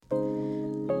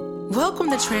Welcome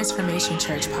to Transformation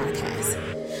Church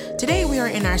Podcast. Today we are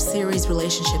in our series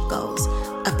Relationship Goals,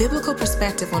 a biblical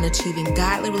perspective on achieving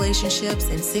godly relationships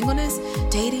in singleness,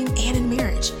 dating, and in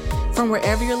marriage. From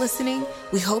wherever you're listening,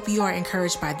 we hope you are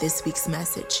encouraged by this week's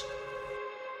message.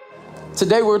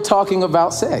 Today we're talking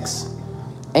about sex.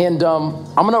 And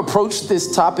I'm going to approach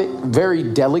this topic very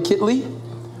delicately,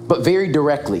 but very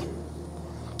directly.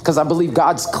 Because I believe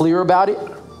God's clear about it,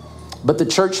 but the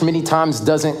church many times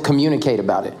doesn't communicate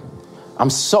about it. I'm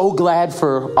so glad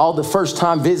for all the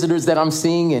first-time visitors that I'm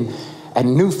seeing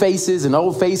and new faces and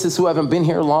old faces who haven't been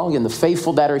here long and the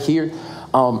faithful that are here.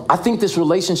 I think this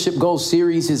Relationship Goals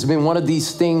series has been one of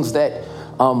these things that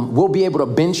we'll be able to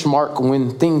benchmark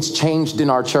when things changed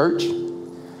in our church.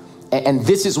 And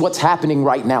this is what's happening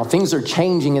right now. Things are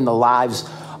changing in the lives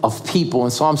of people.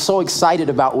 And so I'm so excited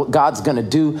about what God's going to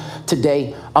do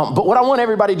today. But what I want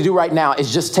everybody to do right now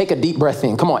is just take a deep breath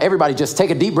in. Come on, everybody, just take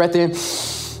a deep breath in.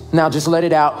 Now just let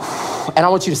it out. And I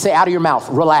want you to say out of your mouth,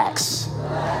 relax.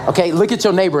 Okay, look at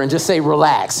your neighbor and just say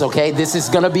relax, okay? This is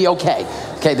going to be okay.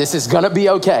 Okay, this is going to be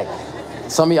okay.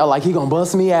 Some of y'all like, he going to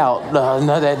bust me out.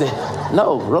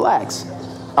 No, relax.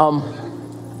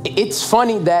 It's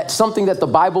funny that something that the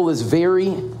Bible is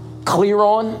very clear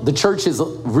on, the church is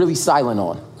really silent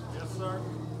on.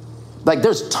 Like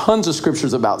there's tons of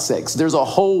scriptures about sex. There's a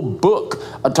whole book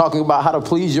talking about how to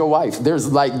please your wife. There's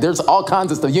all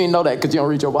kinds of stuff. You didn't know that because you don't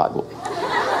read your Bible.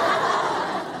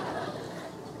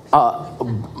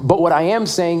 But what I am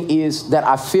saying is that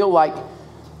I feel like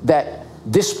that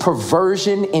this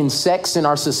perversion in sex in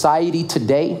our society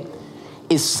today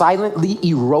is silently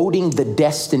eroding the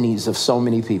destinies of so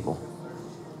many people.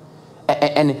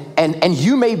 And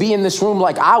you may be in this room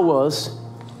like I was,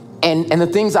 and the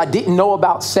things I didn't know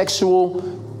about sexual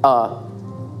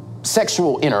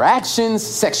interactions,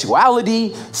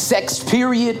 sexuality, sex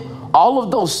period, all of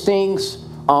those things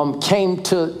came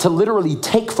to literally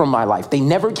take from my life. They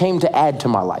never came to add to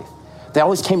my life. They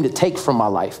always came to take from my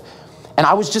life. And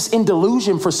I was just in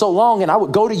delusion for so long, and I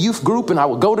would go to youth group and I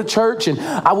would go to church and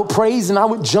I would praise and I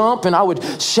would jump and I would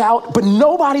shout, but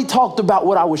nobody talked about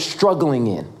what I was struggling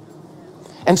in.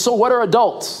 And so what are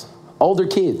adults? Older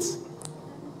kids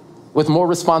with more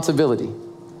responsibility.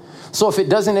 So if it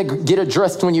doesn't get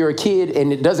addressed when you're a kid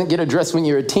and it doesn't get addressed when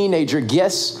you're a teenager,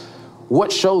 guess what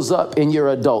shows up in your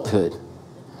adulthood?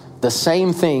 The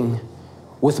same thing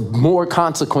with more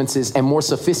consequences and more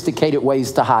sophisticated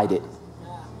ways to hide it.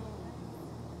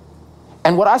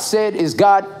 And what I said is,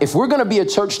 God, if we're going to be a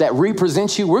church that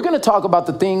represents you, we're going to talk about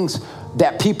the things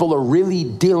that people are really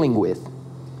dealing with.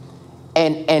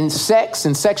 And sex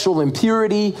and sexual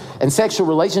impurity and sexual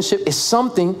relationship is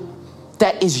something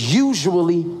that is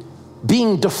usually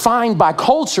being defined by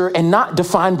culture and not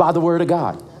defined by the word of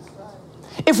God.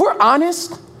 If we're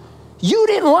honest, you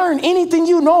didn't learn anything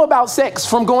you know about sex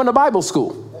from going to Bible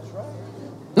school.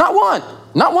 Not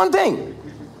one thing.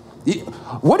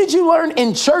 What did you learn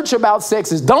in church about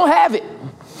sex is don't have it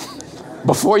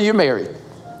before you're married.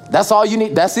 That's all you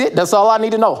need. That's it. That's all I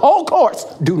need to know. Whole course,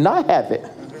 do not have it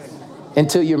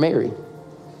until you're married.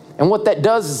 And what that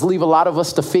does is leave a lot of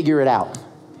us to figure it out.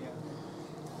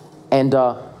 And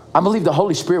I believe the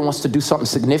Holy Spirit wants to do something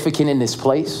significant in this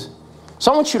place.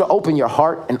 So I want you to open your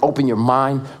heart and open your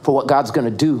mind for what God's going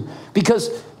to do.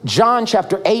 Because John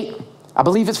chapter 8, I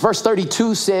believe it's verse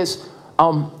 32 says,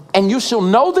 and you shall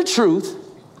know the truth,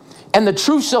 and the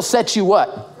truth shall set you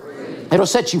what? Free. It'll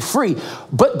set you free.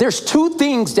 But there's two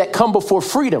things that come before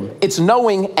freedom. It's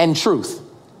knowing and truth.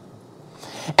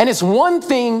 And it's one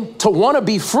thing to want to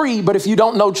be free, but if you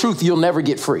don't know truth, you'll never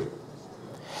get free.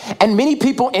 And many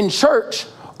people in church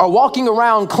are walking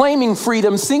around claiming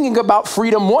freedom, singing about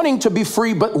freedom, wanting to be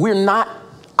free, but we're not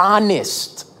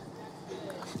honest.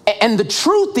 And the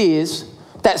truth is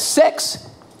that sex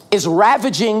is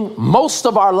ravaging most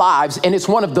of our lives, and it's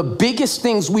one of the biggest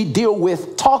things we deal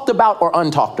with, talked about or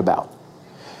untalked about.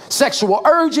 Sexual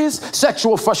urges,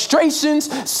 sexual frustrations,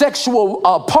 sexual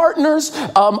partners,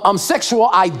 sexual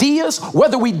ideas,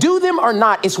 whether we do them or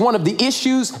not, it's one of the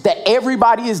issues that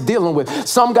everybody is dealing with.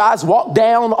 Some guys walk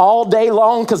down all day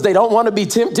long because they don't want to be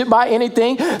tempted by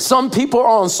anything. Some people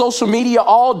are on social media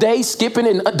all day, skipping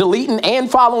and deleting and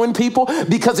following people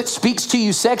because it speaks to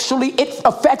you sexually. It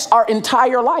affects our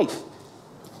entire life.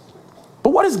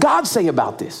 But what does God say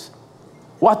about this?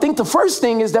 Well, I think the first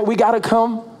thing is that we got to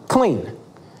come clean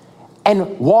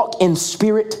and walk in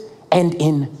spirit and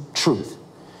in truth.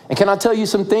 And can I tell you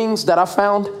some things that I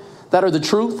found that are the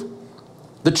truth?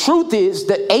 The truth is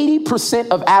that 80%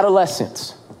 of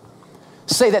adolescents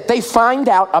say that they find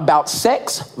out about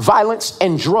sex, violence,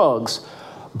 and drugs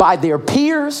by their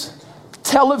peers,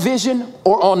 television,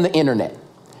 or on the internet.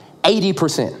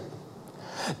 80%.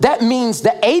 that means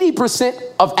that 80%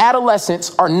 of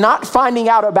adolescents are not finding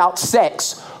out about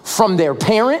sex from their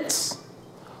parents,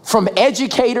 from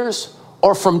educators,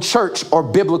 or from church or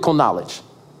biblical knowledge.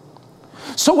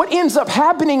 So what ends up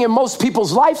happening in most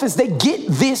people's life is they get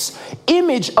this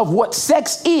image of what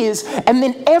sex is, and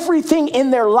then everything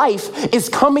in their life is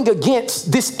coming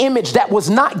against this image that was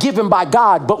not given by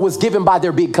God, but was given by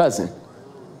their big cousin.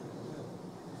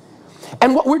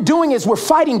 And what we're doing is we're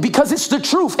fighting because it's the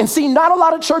truth. And see, not a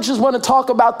lot of churches want to talk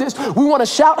about this. We want to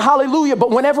shout hallelujah, but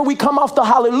whenever we come off the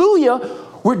hallelujah,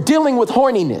 we're dealing with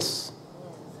horniness.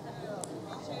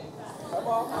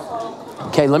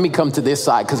 Okay, let me come to this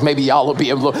side because maybe y'all will be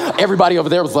able to. Everybody over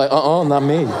there was like, not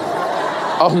me.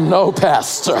 Oh, no,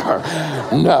 Pastor.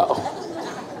 No.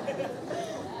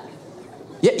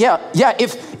 Yeah.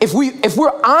 If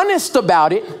we're honest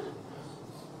about it,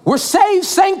 we're saved,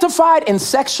 sanctified, and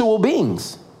sexual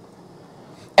beings.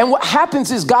 And what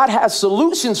happens is God has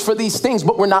solutions for these things,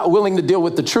 but we're not willing to deal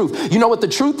with the truth. You know what the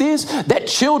truth is? That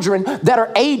children that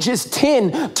are ages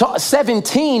 10 to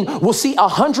 17 will see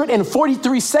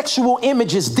 143 sexual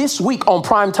images this week on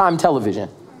primetime television.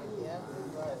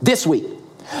 This week.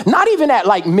 Not even at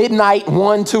like midnight,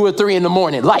 1, 2, or 3 in the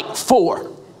morning, like 4.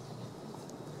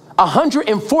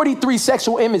 143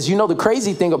 sexual images. You know, the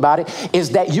crazy thing about it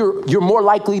is that you're more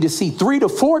likely to see 3 to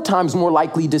 4 times more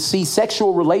likely to see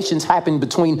sexual relations happen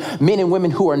between men and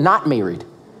women who are not married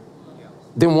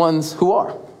than ones who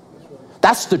are.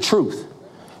 That's the truth.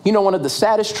 You know, one of the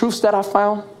saddest truths that I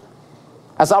found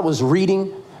as I was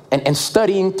reading and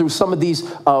studying through some of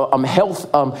these health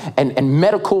and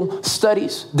medical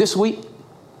studies this week,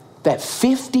 that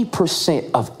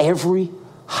 50% of every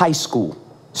high school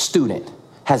student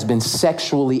has been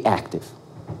sexually active.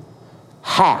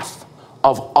 Half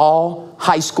of all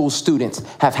high school students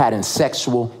have had a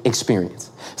sexual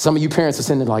experience. Some of you parents are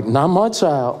sitting there like, not my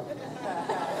child.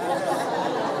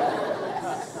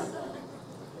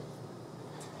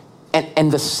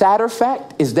 And the sadder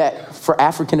fact is that for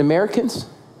African Americans,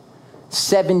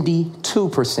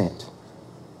 72%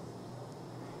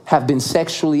 have been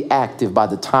sexually active by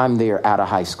the time they are out of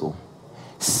high school.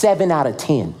 7 out of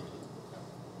 10.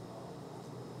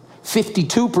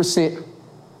 52%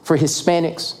 for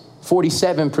Hispanics,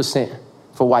 47%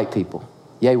 for white people.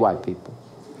 Yay, white people.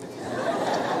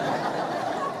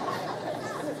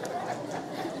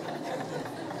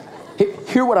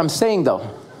 Hear what I'm saying, though.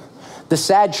 The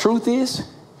sad truth is,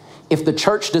 if the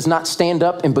church does not stand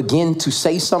up and begin to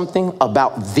say something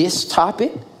about this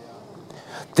topic,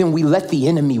 then we let the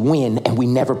enemy win and we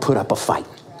never put up a fight.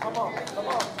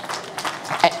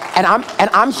 And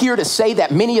I'm here to say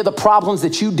that many of the problems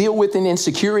that you deal with in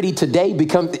insecurity today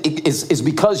is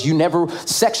because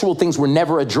sexual things were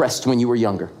never addressed when you were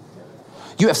younger.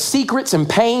 You have secrets and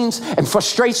pains and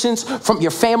frustrations from your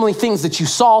family, things that you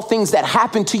saw, things that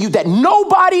happened to you that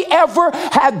nobody ever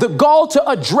had the gall to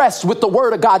address with the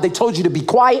word of God. They told you to be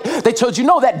quiet. They told you,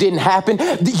 no, that didn't happen.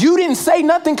 You didn't say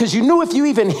nothing because you knew if you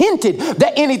even hinted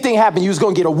that anything happened, you was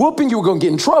going to get a whooping, you were going to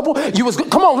get in trouble.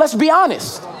 Come on, let's be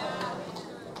honest.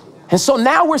 And so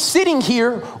now we're sitting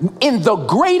here in the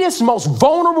greatest, most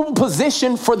vulnerable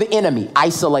position for the enemy,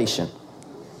 isolation.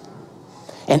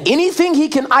 And anything he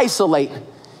can isolate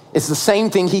is the same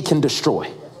thing he can destroy.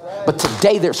 But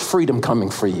today there's freedom coming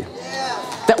for you.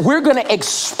 That we're going to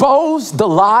expose the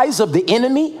lies of the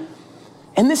enemy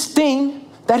and this thing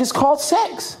that is called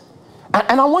sex.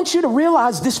 And I want you to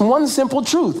realize this one simple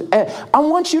truth. I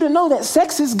want you to know that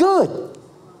sex is good.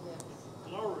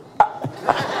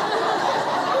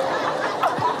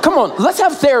 Come on, let's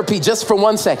have therapy just for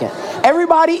 1 second.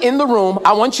 Everybody in the room,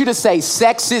 I want you to say,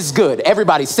 sex is good.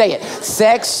 Everybody say it.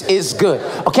 Sex is good.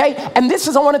 Okay? And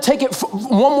I want to take it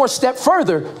one more step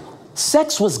further.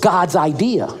 Sex was God's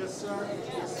idea.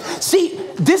 See,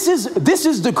 this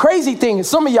is the crazy thing.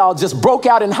 Some of y'all just broke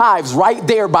out in hives right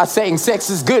there by saying sex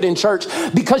is good in church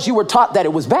because you were taught that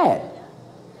it was bad.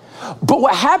 But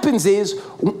what happens is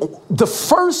the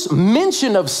first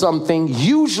mention of something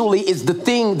usually is the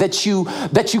thing that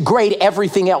you grade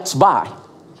everything else by.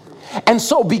 And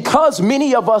so because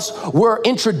many of us were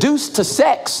introduced to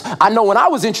sex, I know when I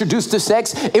was introduced to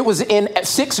sex, it was in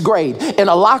 6th grade, in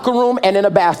a locker room and in a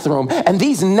bathroom. And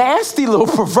these nasty little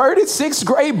perverted 6th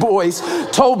grade boys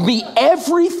told me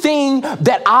everything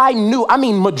that I knew. I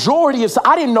mean, majority of,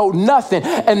 I didn't know nothing.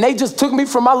 And they just took me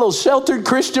from my little sheltered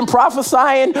Christian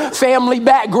prophesying family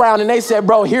background. And they said,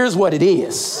 bro, here's what it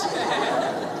is.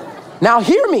 Now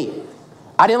hear me.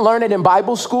 I didn't learn it in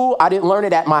Bible school. I didn't learn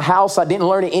it at my house. I didn't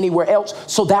learn it anywhere else.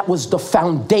 So that was the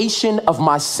foundation of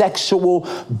my sexual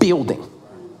building.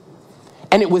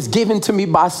 And it was given to me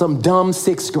by some dumb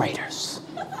 6th graders.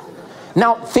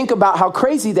 Now, think about how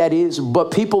crazy that is,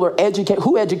 but people are educated.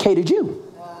 Who educated you?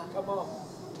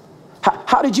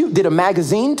 How did a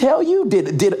magazine tell you?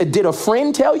 Did a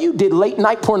friend tell you? Did late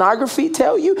night pornography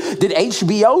tell you? Did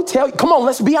HBO tell you? Come on,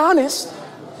 let's be honest.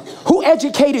 Who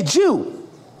educated you?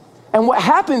 And what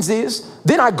happens is,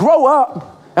 then I grow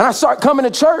up and I start coming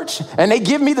to church and they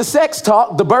give me the sex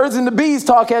talk, the birds and the bees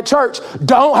talk at church.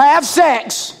 Don't have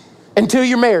sex until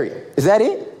you're married. Is that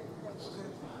it?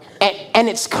 And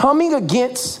it's coming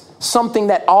against something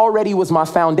that already was my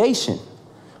foundation.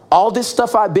 All this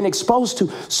stuff I've been exposed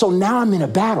to. So now I'm in a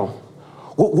battle.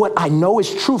 What I know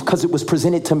is truth because it was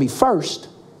presented to me first.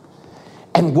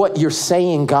 And what you're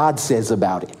saying God says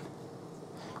about it.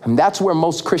 And that's where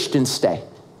most Christians stay.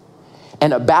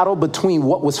 And a battle between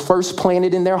what was first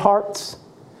planted in their hearts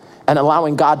and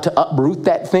allowing God to uproot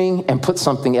that thing and put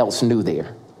something else new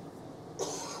there.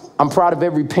 I'm proud of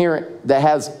every parent that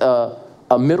has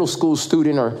a middle school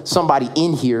student or somebody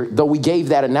in here, though we gave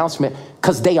that announcement,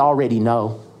 because they already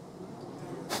know.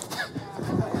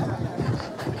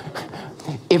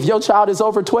 If your child is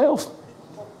over 12,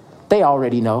 they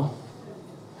already know.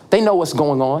 They know what's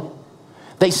going on.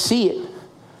 They see it.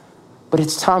 But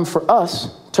it's time for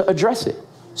us to address it.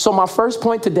 So my first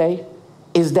point today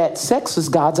is that sex is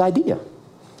God's idea.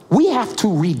 We have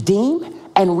to redeem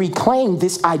and reclaim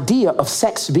this idea of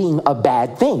sex being a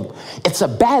bad thing. It's a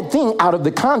bad thing out of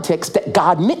the context that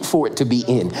God meant for it to be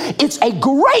in. It's a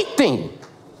great thing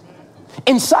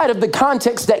inside of the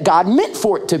context that God meant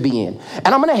for it to be in. And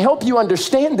I'm going to help you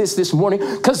understand this morning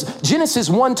because Genesis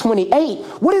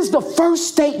 1:28, what is the first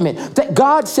statement that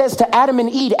God says to Adam and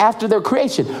Eve after their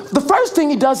creation? The first thing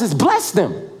he does is bless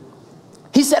them.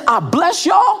 He said, I bless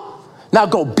y'all. Now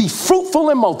go be fruitful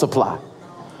and multiply.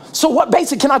 So what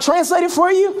can I translate it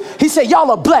for you? He said,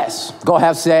 y'all are blessed. Go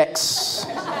have sex.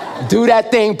 Do that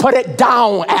thing. Put it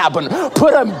down, Adam.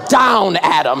 Put him down,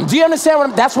 Adam. Do you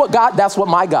understand that's what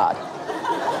my God.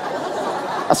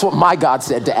 That's what my God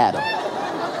said to Adam.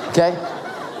 Okay?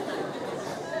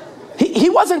 He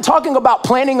wasn't talking about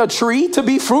planting a tree to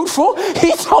be fruitful.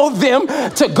 He told them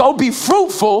to go be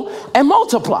fruitful and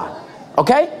multiply.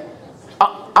 Okay?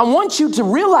 I want you to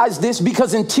realize this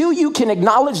because until you can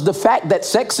acknowledge the fact that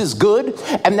sex is good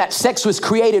and that sex was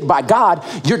created by God,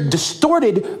 your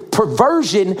distorted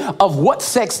perversion of what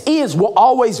sex is will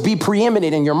always be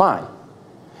preeminent in your mind.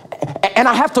 And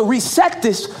I have to reset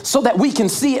this so that we can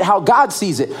see it how God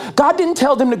sees it. God didn't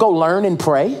tell them to go learn and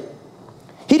pray.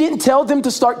 He didn't tell them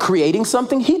to start creating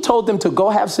something. He told them to go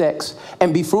have sex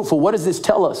and be fruitful. What does this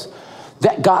tell us?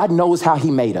 That God knows how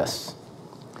he made us.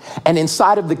 And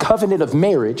inside of the covenant of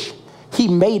marriage, he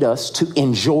made us to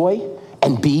enjoy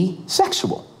and be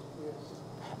sexual.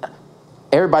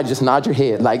 Everybody just nod your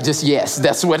head like just yes,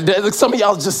 that's what it is. Some of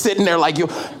y'all just sitting there like, you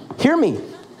hear me.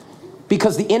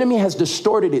 Because the enemy has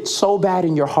distorted it so bad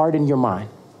in your heart and your mind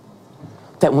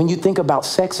that when you think about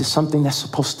sex, it's something that's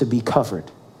supposed to be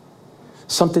covered,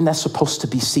 something that's supposed to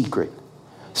be secret,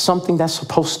 something that's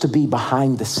supposed to be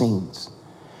behind the scenes.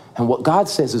 And what God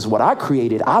says is what I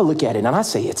created, I look at it and I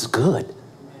say it's good.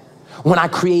 When I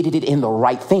created it in the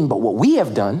right thing. But what we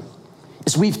have done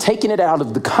is we've taken it out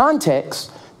of the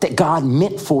context that God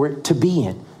meant for it to be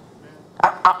in.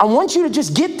 I want you to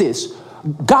just get this.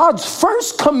 God's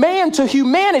first command to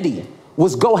humanity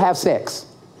was go have sex.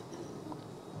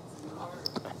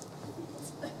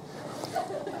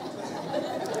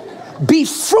 Be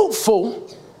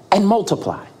fruitful and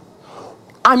multiply.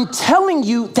 I'm telling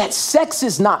you that sex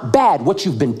is not bad. What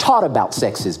you've been taught about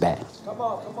sex is bad. Come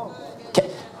on.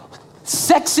 Okay.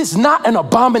 Sex is not an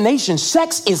abomination.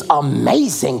 Sex is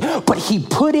amazing, but he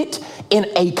put it in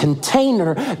a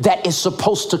container that is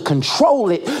supposed to control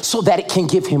it so that it can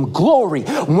give him glory.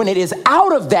 When it is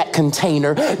out of that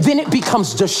container, then it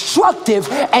becomes destructive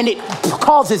and it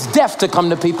causes death to come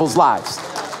to people's lives.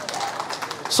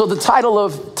 So the title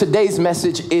of today's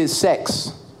message is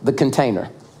Sex, the Container.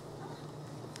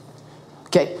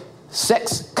 Okay,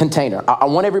 sex container. I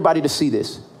want everybody to see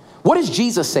this. What does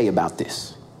Jesus say about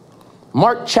this?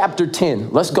 Mark chapter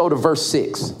 10. Let's go to verse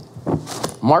 6.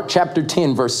 Mark chapter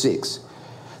 10, verse 6.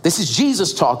 This is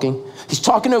Jesus talking. He's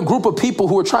talking to a group of people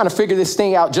who are trying to figure this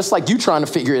thing out, just like you trying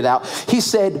to figure it out. He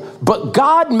said, but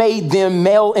God made them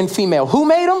male and female. Who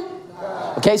made them?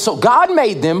 Okay, so God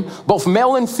made them both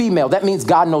male and female. That means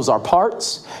God knows our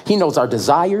parts. He knows our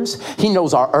desires. He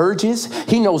knows our urges.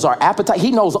 He knows our appetite.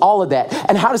 He knows all of that.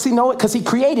 And how does he know it? Because he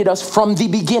created us from the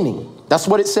beginning. That's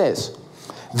what it says.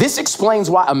 This explains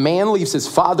why a man leaves his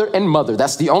father and mother.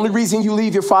 That's the only reason you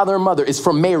leave your father and mother is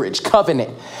for marriage, covenant,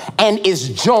 and is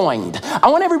joined. I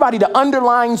want everybody to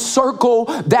underline, circle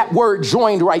that word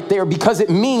joined right there, because it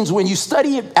means, when you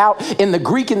study it out in the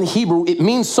Greek and the Hebrew, it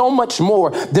means so much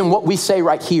more than what we say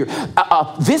right here.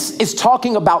 This is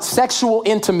talking about sexual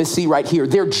intimacy right here.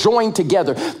 They're joined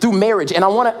together through marriage. And I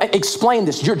want to explain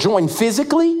this. You're joined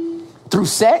physically through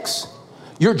sex.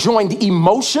 You're joined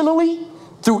emotionally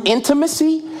through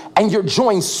intimacy, and you're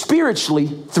joined spiritually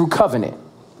through covenant.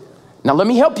 Now, let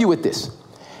me help you with this.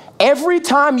 Every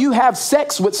time you have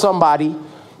sex with somebody,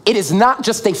 it is not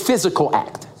just a physical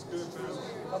act.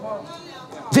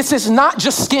 This is not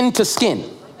just skin to skin.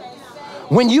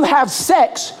 When you have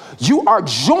sex, you are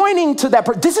joining to that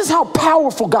person. This is how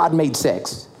powerful God made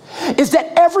sex. Is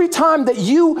that every time that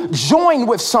you join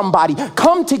with somebody,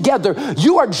 come together,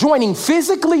 you are joining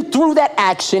physically through that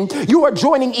action. You are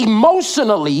joining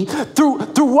emotionally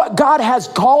through what God has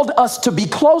called us to be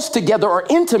close together or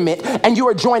intimate, and you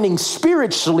are joining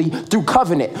spiritually through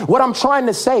covenant. What I'm trying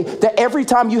to say, that every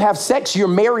time you have sex, you're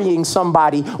marrying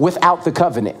somebody without the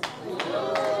covenant.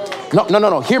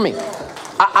 No, hear me.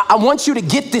 I want you to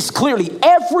get this clearly.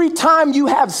 Every time you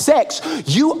have sex,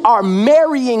 you are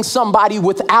marrying somebody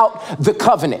without the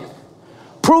covenant.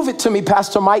 Prove it to me,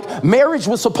 Pastor Mike. Marriage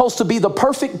was supposed to be the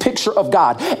perfect picture of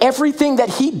God. Everything that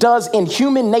he does in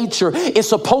human nature is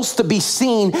supposed to be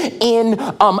seen in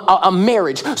a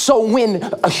marriage. So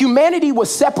when humanity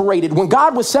was separated, when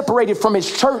God was separated from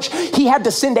his church, he had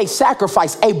to send a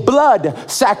sacrifice, a blood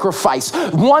sacrifice,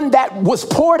 one that was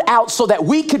poured out so that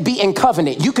we could be in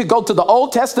covenant. You could go to the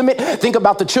Old Testament, think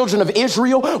about the children of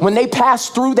Israel. When they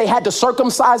passed through, they had to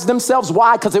circumcise themselves.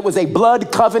 Why? Because it was a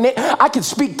blood covenant. I could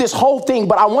speak this whole thing,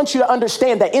 but I want you to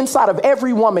understand that inside of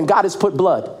every woman, God has put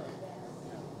blood.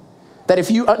 That if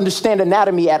you understand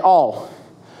anatomy at all,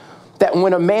 that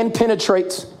when a man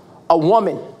penetrates a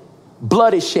woman,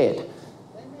 blood is shed.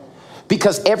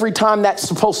 Because every time that's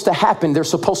supposed to happen, there's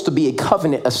supposed to be a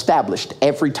covenant established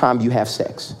every time you have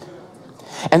sex.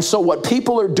 And so what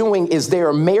people are doing is they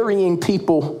are marrying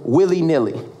people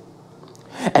willy-nilly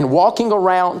and walking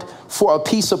around for a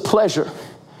piece of pleasure.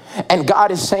 And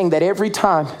God is saying that every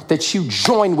time that you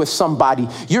join with somebody,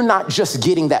 you're not just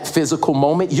getting that physical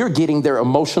moment, you're getting their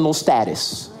emotional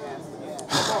status.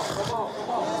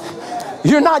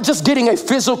 You're not just getting a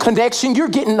physical connection, you're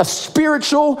getting a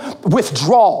spiritual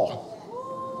withdrawal.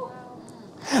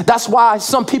 That's why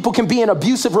some people can be in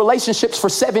abusive relationships for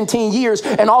 17 years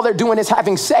and all they're doing is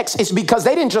having sex. It's because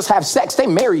they didn't just have sex, they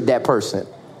married that person.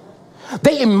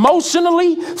 They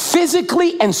emotionally,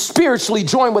 physically, and spiritually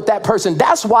join with that person.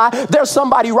 That's why there's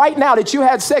somebody right now that you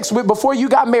had sex with before you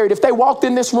got married. If they walked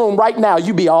in this room right now,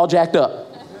 you'd be all jacked up.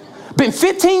 Been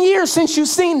 15 years since you've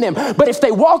seen them. But if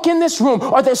they walk in this room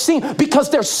or they're seen,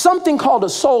 because there's something called a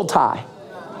soul tie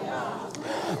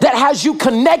that has you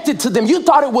connected to them. You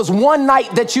thought it was one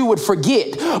night that you would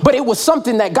forget, but it was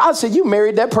something that God said you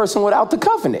married that person without the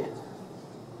covenant.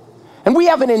 And we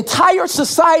have an entire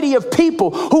society of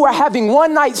people who are having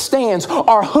one night stands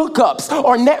or hookups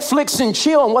or Netflix and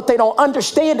chill. And what they don't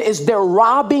understand is they're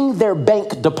robbing their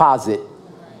bank deposit.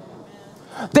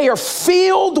 They are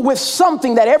filled with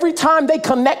something that every time they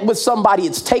connect with somebody,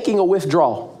 it's taking a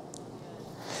withdrawal.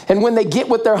 And when they get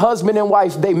with their husband and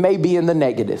wife, they may be in the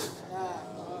negative.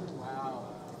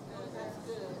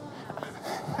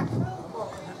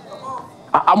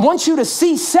 I want you to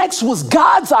see sex was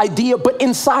God's idea, but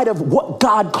inside of what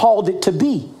God called it to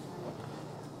be.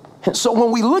 And so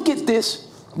when we look at this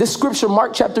scripture,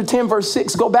 Mark chapter 10, verse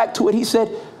 6, go back to it. He said,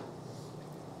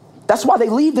 that's why they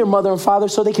leave their mother and father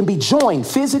so they can be joined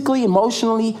physically,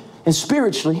 emotionally, and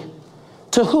spiritually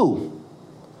to who?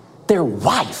 Their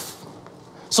wife.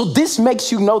 So this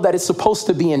makes you know that it's supposed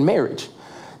to be in marriage.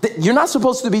 You're not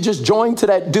supposed to be just joined to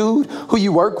that dude who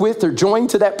you work with or joined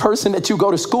to that person that you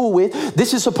go to school with.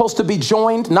 This is supposed to be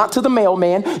joined not to the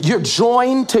mailman. You're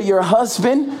joined to your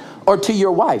husband or to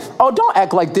your wife. Oh, don't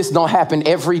act like this don't happen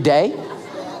every day.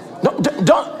 No,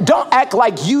 don't act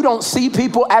like you don't see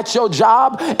people at your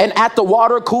job and at the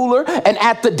water cooler and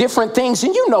at the different things.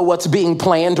 And you know what's being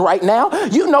planned right now.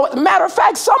 You know, matter of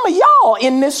fact, some of y'all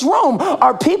in this room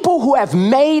are people who have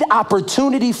made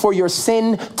opportunity for your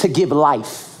sin to give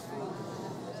life.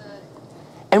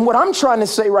 And what I'm trying to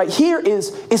say right here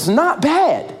is it's not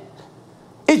bad.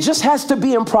 It just has to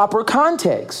be in proper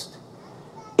context.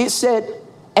 It said,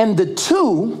 and the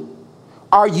two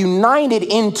are united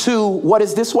into, what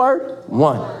is this word?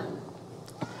 One.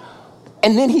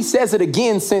 And then he says it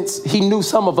again, since he knew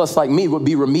some of us like me would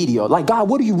be remedial. Like, God,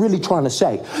 what are you really trying to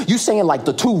say? You saying like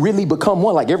the two really become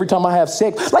one? Like every time I have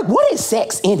sex? Like, what is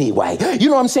sex anyway? You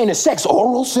know what I'm saying? Is sex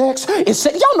oral sex? Is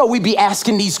sex? Y'all know we be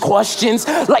asking these questions.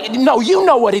 Like, no, you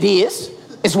know what it is.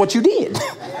 It's what you did.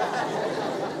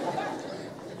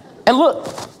 And look,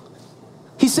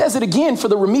 he says it again for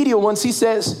the remedial ones. He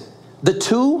says, the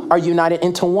two are united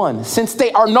into one. Since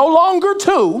they are no longer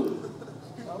two,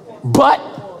 but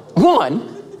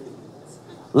one,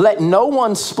 let no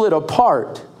one split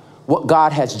apart what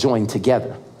God has joined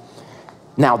together.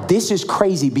 Now, this is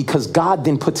crazy because God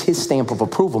then puts his stamp of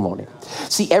approval on it.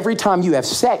 See, every time you have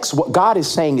sex, what God is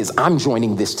saying is, I'm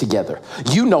joining this together.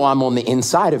 You know I'm on the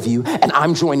inside of you, and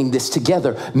I'm joining this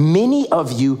together. Many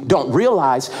of you don't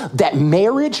realize that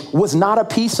marriage was not a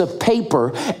piece of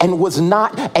paper and was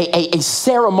not a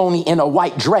ceremony in a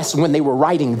white dress when they were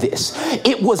writing this.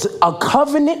 It was a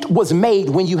covenant was made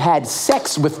when you had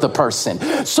sex with the person.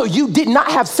 So you did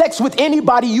not have sex with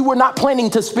anybody you were not planning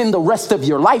to spend the rest of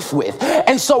your life with.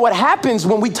 And so what happens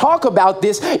when we talk about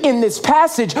this in this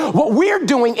passage, what we're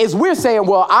doing is we're saying,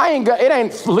 well, it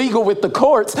ain't legal with the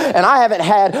courts, and I haven't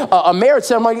had a marriage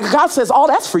ceremony. God says, oh,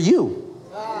 that's for you.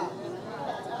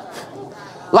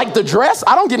 Like the dress,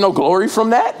 I don't get no glory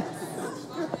from that.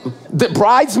 The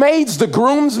bridesmaids, the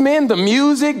groomsmen, the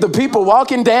music, the people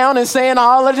walking down and saying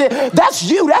all of it, that's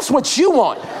you. That's what you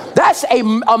want. That's a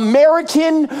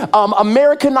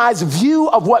Americanized view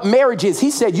of what marriage is. He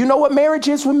said, you know what marriage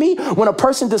is with me? When a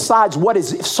person decides what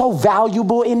is so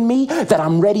valuable in me that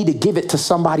I'm ready to give it to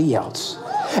somebody else.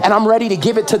 And I'm ready to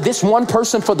give it to this one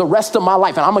person for the rest of my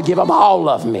life. And I'm going to give them all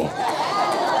of me.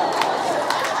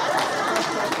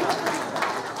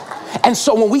 And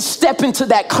so when we step into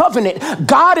that covenant,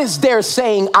 God is there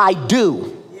saying, I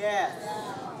do. Yes.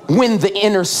 When the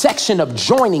intersection of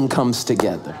joining comes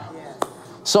together. Yes.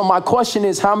 So my question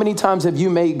is, how many times have you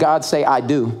made God say, I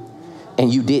do,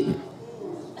 and you didn't?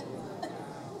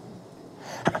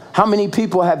 How many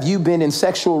people have you been in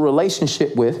sexual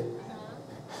relationship with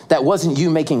that wasn't you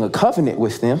making a covenant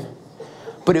with them,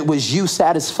 but it was you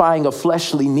satisfying a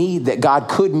fleshly need that God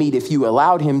could meet if you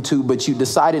allowed him to, but you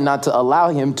decided not to allow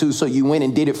him to, so you went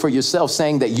and did it for yourself,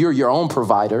 saying that you're your own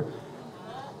provider.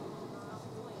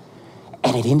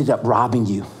 And it ended up robbing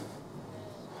you.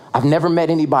 I've never met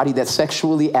anybody that's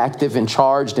sexually active and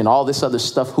charged and all this other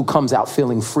stuff who comes out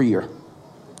feeling freer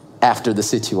after the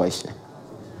situation.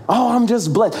 Oh, I'm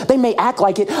just blessed. They may act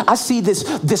like it. I see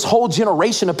this whole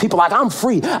generation of people like, I'm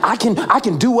free. I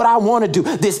can do what I want to do.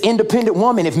 This independent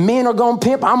woman, if men are going to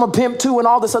pimp, I'm a pimp too, and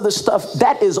all this other stuff.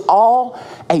 That is all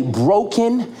a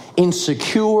broken,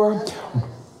 insecure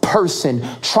person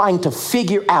trying to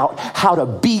figure out how to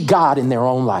be God in their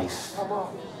own life.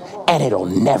 And it'll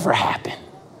never happen.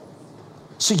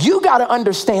 So you got to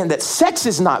understand that sex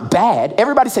is not bad.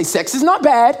 Everybody say sex is not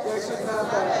bad. Sex is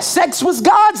not bad. Sex was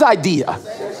God's idea.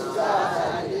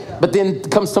 But then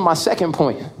comes to my second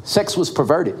point. Sex was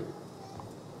perverted.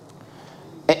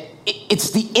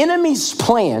 It's the enemy's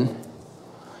plan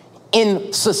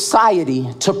in society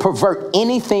to pervert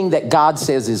anything that God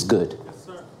says is good.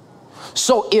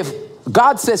 So if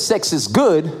God says sex is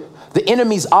good, the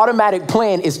enemy's automatic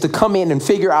plan is to come in and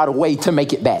figure out a way to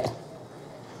make it bad.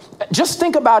 Just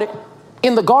think about it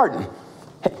in the garden.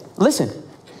 Listen,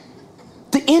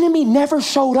 the enemy never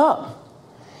showed up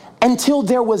until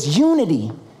there was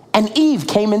unity and Eve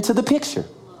came into the picture.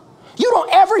 You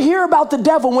don't ever hear about the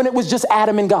devil when it was just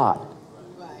Adam and God.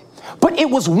 But it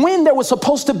was when there was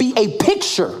supposed to be a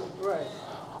picture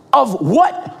of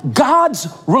what God's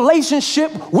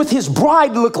relationship with his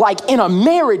bride looked like in a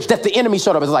marriage that the enemy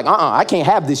showed up. It's like, I can't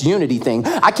have this unity thing.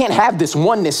 I can't have this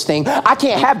oneness thing. I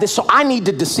can't have this, so I need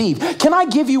to deceive. Can I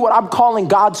give you what I'm calling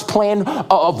God's plan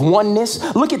of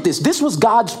oneness? Look at this. This was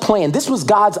God's plan. This was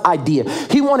God's idea.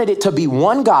 He wanted it to be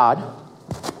one God,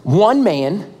 one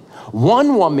man,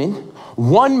 one woman,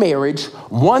 one marriage,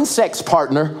 one sex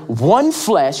partner, one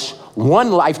flesh,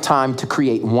 one lifetime to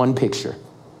create one picture.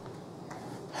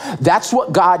 That's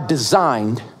what God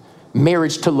designed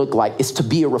marriage to look like, is to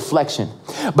be a reflection.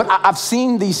 But I've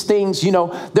seen these things,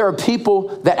 there are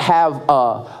people that have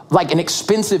like an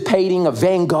expensive painting of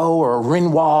Van Gogh or a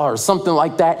Renoir or something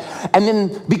like that. And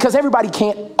then because everybody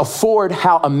can't afford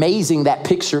how amazing that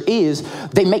picture is,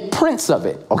 they make prints of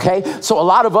it, okay? So a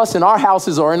lot of us in our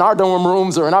houses or in our dorm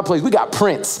rooms or in our place, we got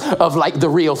prints of like the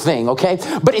real thing, okay?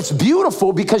 But it's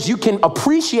beautiful because you can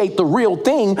appreciate the real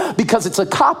thing because it's a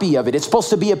copy of it. It's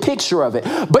supposed to be a picture of it.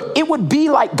 But it would be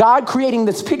like God creating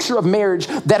this picture of marriage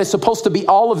that is supposed to be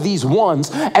all of these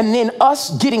ones, and then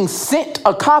us getting sent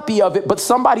a copy of it, but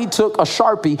somebody took a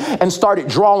Sharpie and started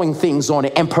drawing things on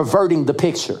it and perverting the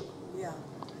picture. Yeah.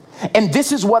 And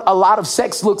this is what a lot of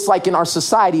sex looks like in our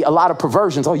society, a lot of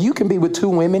perversions. Oh, you can be with 2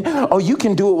 women. Oh, you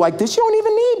can do it like this. You don't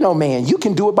even need no man. You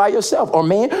can do it by yourself. Or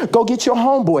man, go get your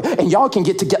homeboy and y'all can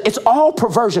get together. It's all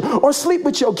perversion. Or sleep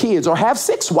with your kids or have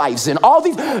 6 wives and all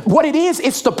these. What it is,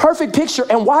 it's the perfect picture.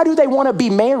 And why do they want to be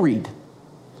married?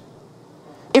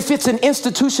 If it's an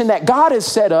institution that God has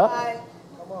set up,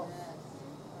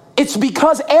 it's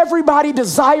because everybody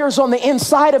desires on the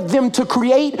inside of them to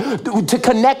create, to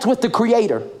connect with the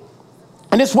Creator.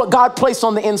 And it's what God placed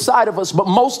on the inside of us. But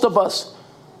most of us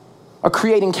are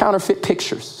creating counterfeit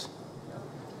pictures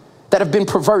that have been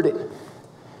perverted.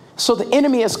 So the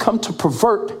enemy has come to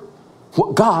pervert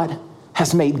what God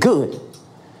has made good.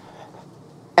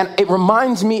 And it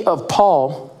reminds me of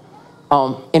Paul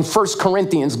in 1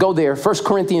 Corinthians. Go there, 1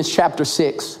 Corinthians chapter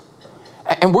 6.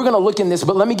 And we're going to look in this,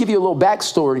 but let me give you a little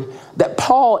backstory that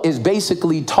Paul is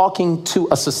basically talking to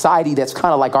a society that's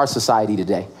kind of like our society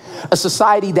today. A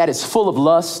society that is full of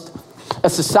lust, a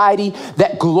society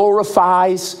that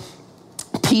glorifies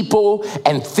people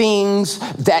and things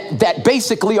that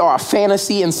basically are a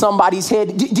fantasy in somebody's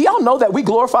head. Do y'all know that we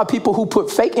glorify people who put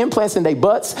fake implants in their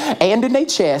butts and in their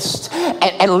chest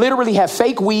and literally have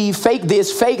fake weave, fake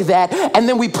this, fake that, and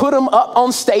then we put them up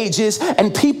on stages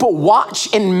and people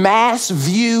watch in mass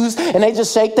views and they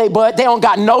just shake their butt. They don't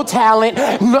got no talent,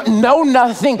 no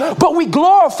nothing, but we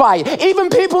glorify it. Even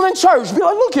people in church be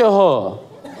like, look at her.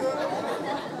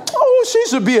 Oh, she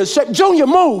should be ashamed. Junior,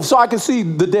 move so I can see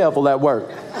the devil at work.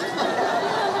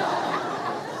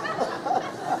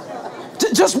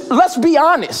 Just let's be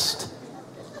honest.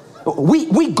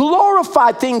 We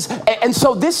glorify things. And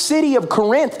so this city of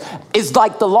Corinth is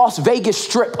like the Las Vegas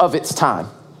Strip of its time.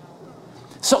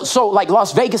 So like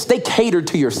Las Vegas, they cater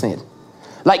to your sin.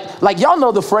 Like y'all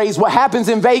know the phrase, what happens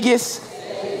in Vegas?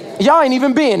 Y'all ain't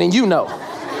even been and you know.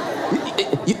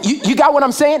 You got what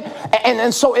I'm saying?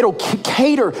 And so it'll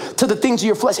cater to the things of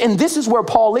your flesh. And this is where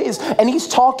Paul is. And he's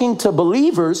talking to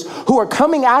believers who are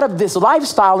coming out of this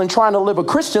lifestyle and trying to live a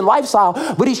Christian lifestyle.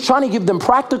 But he's trying to give them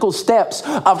practical steps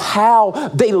of how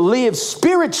they live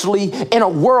spiritually in a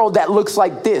world that looks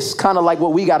like this, kind of like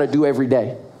what we got to do every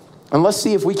day. And let's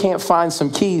see if we can't find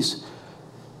some keys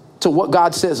to what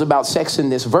God says about sex in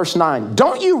this. Verse 9,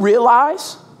 don't you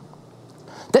realize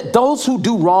that those who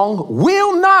do wrong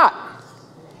will not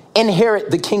inherit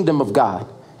the kingdom of God?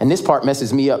 And this part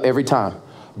messes me up every time.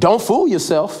 Don't fool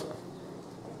yourself.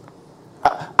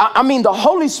 I mean, the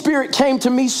Holy Spirit came to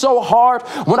me so hard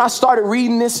when I started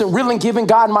reading this and really giving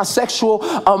God my sexual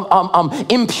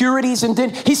impurities. And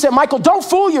then he said, Michael, don't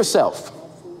fool yourself.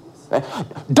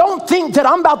 Don't think that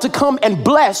I'm about to come and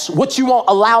bless what you won't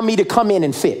allow me to come in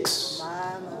and fix.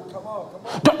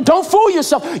 Don't fool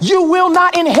yourself. You will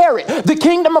not inherit the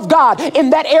kingdom of God in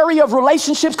that area of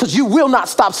relationships because you will not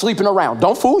stop sleeping around.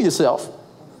 Don't fool yourself.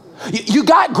 You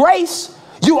got grace.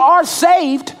 You are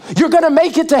saved. You're going to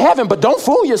make it to heaven. But don't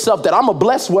fool yourself that I'm going to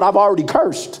bless what I've already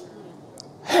cursed.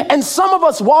 And some of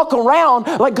us walk around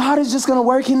like God is just going to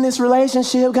work in this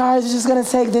relationship. God is just going to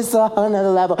take this to another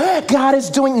level. God is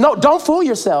doing. No, don't fool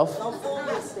yourself.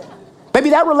 Baby,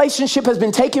 that relationship has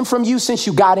been taken from you since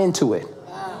you got into it.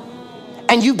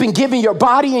 And you've been giving your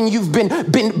body and you've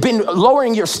been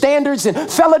lowering your standards.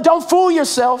 And fella, don't fool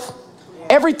yourself.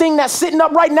 Everything that's sitting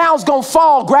up right now is going to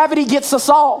fall. Gravity gets us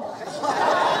all.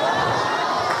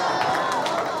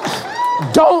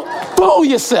 Don't fool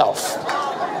yourself.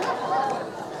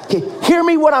 Hear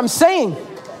me what I'm saying.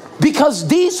 Because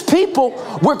these people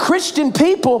were Christian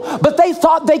people, but they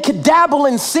thought they could dabble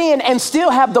in sin and still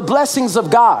have the blessings of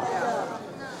God.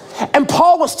 And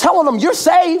Paul was telling them, you're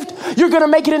saved. You're going to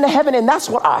make it into heaven. And that's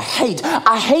what I hate.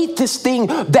 I hate this thing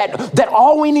that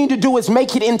all we need to do is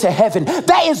make it into heaven.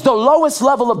 That is the lowest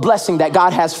level of blessing that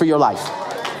God has for your life.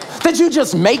 That you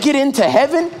just make it into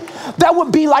heaven. That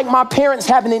would be like my parents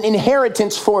having an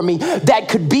inheritance for me that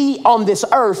could be on this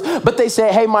earth. But they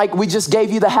said, hey, Mike, we just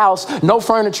gave you the house. No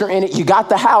furniture in it. You got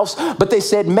the house. But they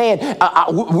said, man,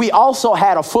 we also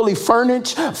had a fully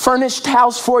furnished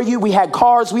house for you. We had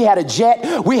cars. We had a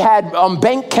jet. We had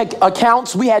bank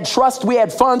accounts. We had trust. We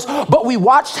had funds. But we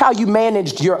watched how you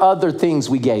managed your other things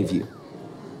we gave you.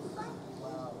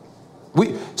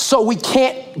 So we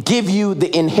can't give you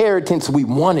the inheritance we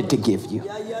wanted to give you.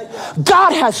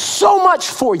 God has so much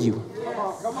for you.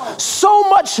 So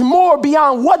much more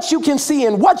beyond what you can see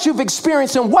and what you've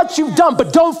experienced and what you've done.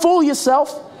 But don't fool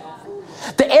yourself.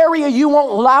 The area you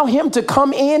won't allow him to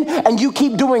come in and you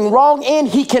keep doing wrong in,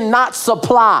 he cannot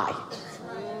supply.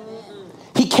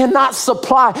 He cannot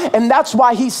supply. And that's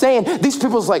why he's saying, these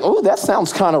people's like, oh, that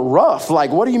sounds kind of rough.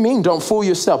 Like, what do you mean, don't fool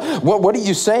yourself? What are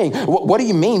you saying? What do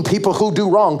you mean, people who do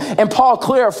wrong? And Paul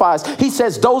clarifies. He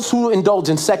says, those who indulge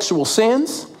in sexual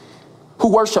sins,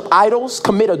 who worship idols,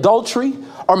 commit adultery,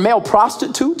 are male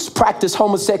prostitutes, practice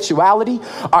homosexuality,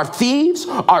 are thieves,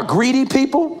 are greedy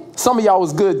people. Some of y'all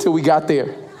was good till we got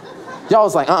there. Y'all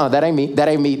was like, that ain't me, that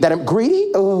ain't me, that ain't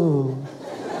greedy. Oh.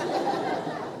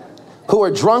 Who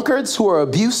are drunkards, who are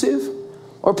abusive,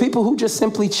 or people who just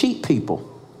simply cheat people.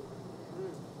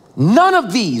 None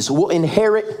of these will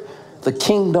inherit the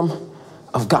kingdom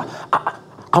of God.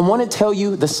 I want to tell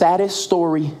you the saddest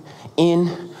story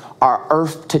in our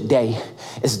earth today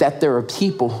is that there are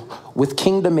people with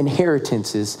kingdom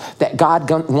inheritances that God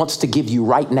wants to give you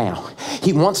right now.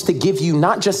 He wants to give you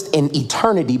not just in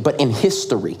eternity, but in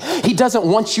history. He doesn't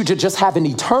want you to just have an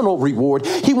eternal reward.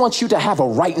 He wants you to have a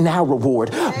right now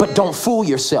reward. But don't fool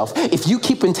yourself. If you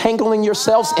keep entangling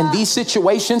yourselves in these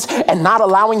situations and not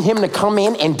allowing him to come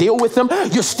in and deal with them,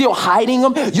 you're still hiding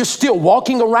them. You're still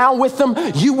walking around with them.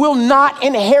 You will not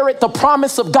inherit the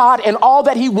promise of God and all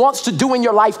that he wants to do in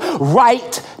your life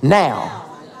right now.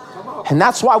 And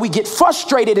that's why we get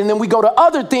frustrated and then we go to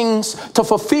other things to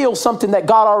fulfill something that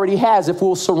God already has if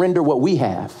we'll surrender what we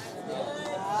have.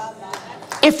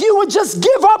 If you would just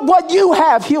give up what you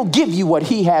have, he'll give you what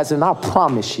he has. And I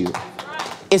promise you,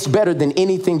 it's better than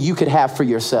anything you could have for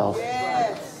yourself.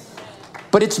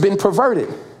 But it's been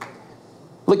perverted.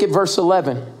 Look at verse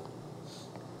 11.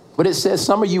 But it says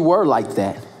some of you were like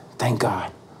that. Thank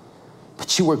God.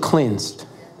 But you were cleansed.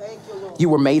 You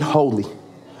were made holy.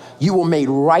 You were made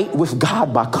right with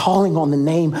God by calling on the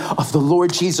name of the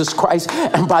Lord Jesus Christ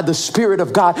and by the Spirit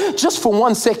of God. Just for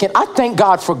 1 second, I thank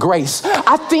God for grace.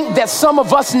 I think that some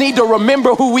of us need to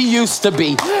remember who we used to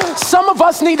be. Some of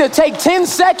us need to take 10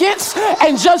 seconds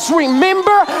and just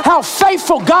remember how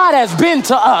faithful God has been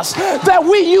to us, that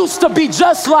we used to be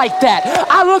just like that.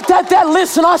 I looked at that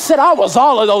list and I said, I was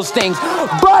all of those things,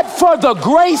 but for the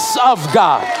grace of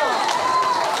God.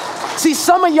 See,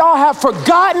 some of y'all have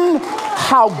forgotten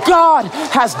how God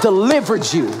has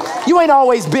delivered you. You ain't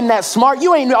always been that smart.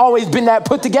 You ain't always been that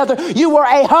put together. You were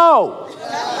a hoe.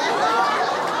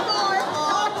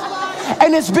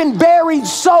 And it's been buried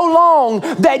so long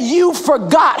that you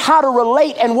forgot how to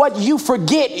relate, and what you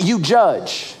forget, you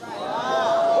judge.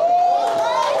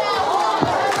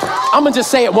 I'm going to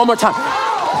just say it one more time.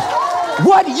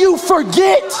 What you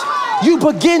forget, you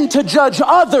begin to judge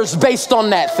others based on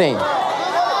that thing.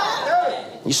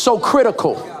 You're so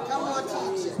critical.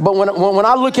 But when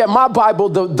I look at my Bible,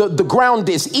 the ground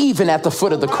is even at the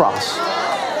foot of the cross.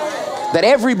 That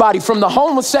everybody from the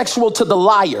homosexual to the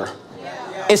liar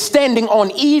is standing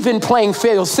on even playing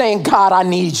field saying, God, I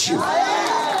need you.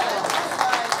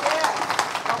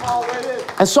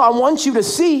 And so I want you to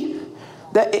see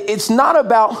that it's not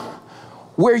about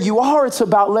where you are. It's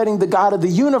about letting the God of the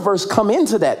universe come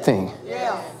into that thing.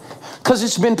 Because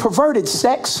it's been perverted.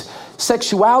 Sex,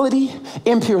 sexuality,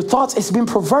 impure thoughts, it's been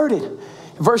perverted.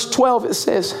 Verse 12, it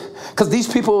says, because these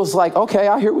people was like, okay,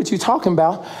 I hear what you're talking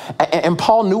about. And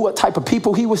Paul knew what type of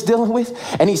people he was dealing with.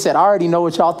 And he said, I already know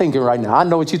what y'all thinking right now. I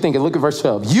know what you're thinking. Look at verse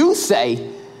 12. You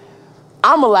say,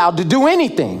 I'm allowed to do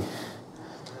anything,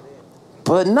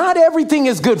 but not everything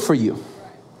is good for you.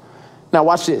 Now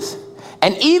watch this.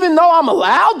 And even though I'm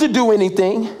allowed to do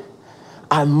anything,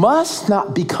 I must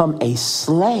not become a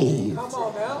slave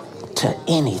to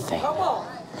anything.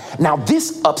 Now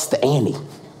this ups the ante,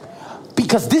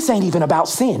 because this ain't even about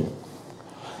sin.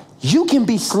 You can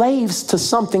be slaves to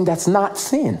something that's not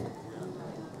sin.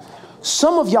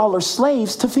 Some of y'all are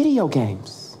slaves to video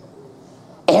games.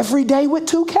 Every day with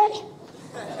 2K.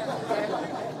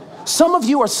 Some of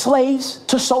you are slaves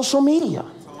to social media.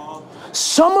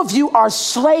 Some of you are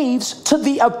slaves to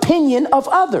the opinion of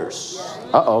others.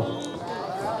 Uh-oh.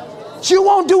 You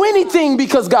won't do anything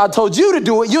because God told you to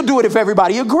do it. You'll do it if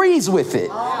everybody agrees with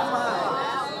it.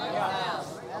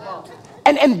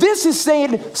 And this is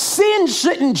saying sin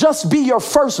shouldn't just be your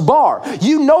first bar.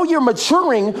 You know you're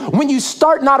maturing when you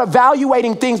start not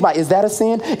evaluating things by, is that a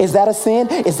sin? Is that a sin?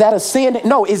 Is that a sin?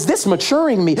 No, is this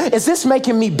maturing me? Is this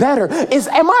making me better?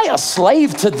 Am I a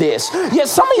slave to this? Yeah,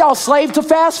 some of y'all slave to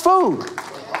fast food.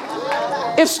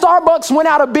 If Starbucks went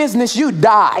out of business, you'd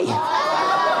die.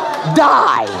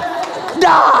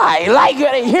 Like,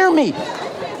 hear me.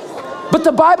 But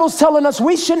the Bible's telling us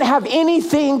we shouldn't have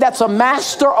anything that's a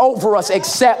master over us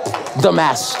except the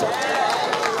master.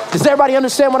 Does everybody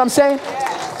understand what I'm saying?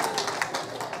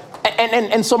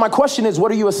 And so my question is,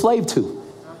 what are you a slave to?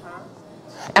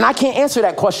 And I can't answer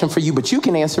that question for you, but you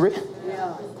can answer it.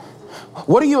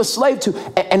 What are you a slave to?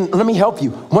 And let me help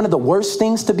you. One of the worst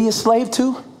things to be a slave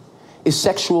to is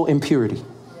sexual impurity.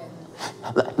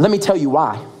 Let me tell you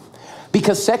why.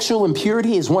 Because sexual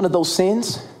impurity is one of those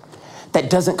sins that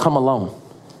doesn't come alone.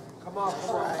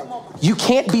 You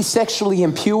can't be sexually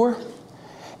impure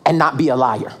and not be a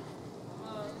liar.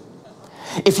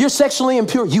 If you're sexually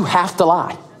impure, you have to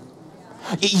lie.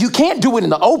 You can't do it in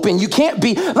the open. You can't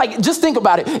be like, just think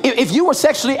about it. If you were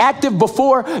sexually active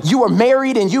before you were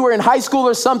married and you were in high school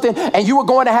or something and you were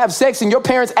going to have sex and your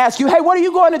parents asked you, hey, what are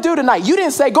you going to do tonight? You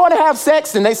didn't say going to have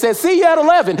sex and they said, see you at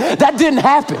 11. That didn't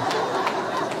happen.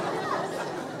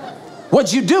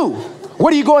 What'd you do?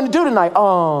 What are you going to do tonight?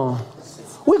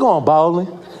 We're going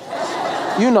bowling.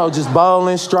 Just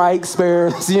bowling, strikes,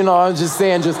 spares. I'm just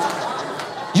saying,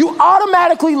 you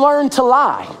automatically learn to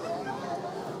lie.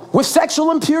 With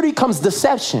sexual impurity comes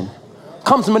deception,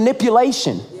 comes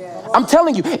manipulation. I'm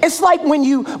telling you, it's like when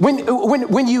you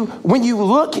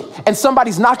look and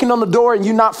somebody's knocking on the door and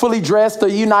you're not fully dressed or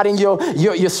you're not in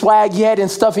your swag yet and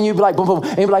stuff, and you be like, boom, boom,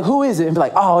 and you be like, who is it? And be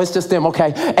like, oh, it's just them,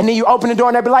 okay. And then you open the door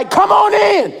and they be like, come on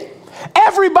in,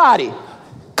 everybody.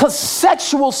 Because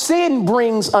sexual sin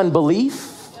brings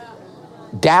unbelief,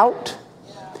 doubt.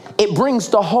 It brings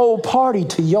the whole party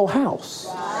to your house.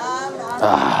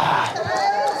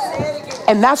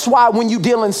 And that's why when you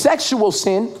deal in sexual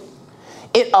sin,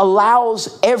 it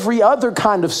allows every other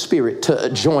kind of spirit to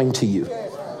join to you.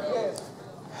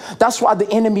 That's why the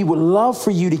enemy would love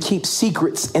for you to keep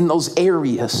secrets in those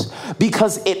areas,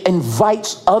 because it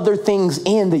invites other things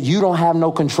in that you don't have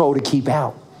no control to keep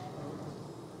out.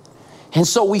 And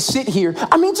so we sit here.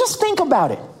 Just think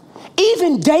about it.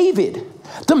 Even David,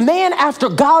 the man after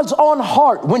God's own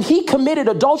heart, when he committed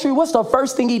adultery, what's the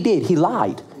first thing he did? He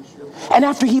lied. And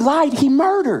after he lied, he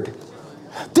murdered.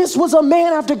 This was a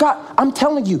man after God. I'm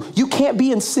telling you, you can't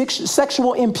be in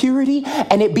sexual impurity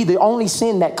and it be the only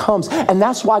sin that comes. And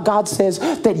that's why God says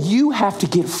that you have to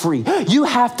get free. You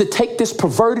have to take this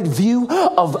perverted view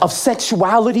of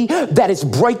sexuality that is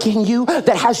breaking you,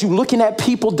 that has you looking at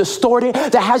people distorted,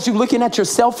 that has you looking at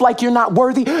yourself like you're not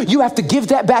worthy. You have to give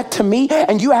that back to me,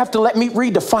 and you have to let me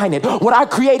redefine it. What I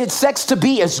created sex to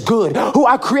be is good. Who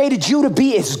I created you to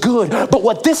be is good. But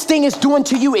what this thing is doing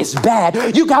to you is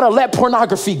bad. You got to let pornography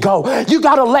go. You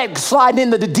got to let slide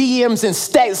into the DMs and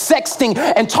sexting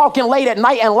and talking late at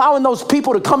night and allowing those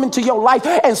people to come into your life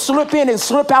and slip in and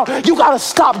slip out. You got to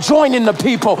stop joining the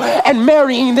people and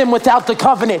marrying them without the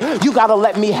covenant. You got to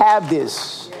let me have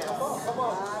this.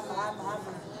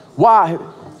 Why?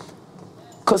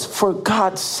 Because for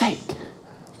God's sake,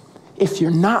 if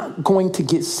you're not going to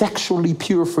get sexually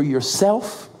pure for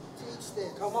yourself,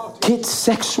 get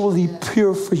sexually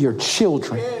pure for your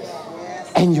children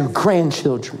and your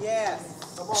grandchildren.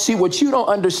 See, what you don't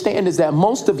understand is that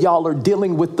most of y'all are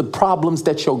dealing with the problems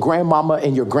that your grandmama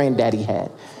and your granddaddy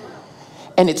had.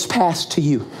 And it's passed to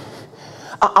you.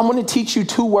 I'm going to teach you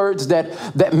two words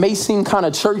that may seem kind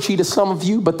of churchy to some of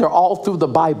you, but they're all through the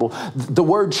Bible. The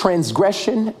word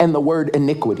transgression and the word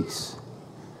iniquities.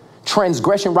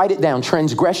 Transgression, write it down.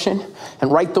 Transgression,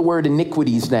 and write the word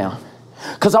iniquities down.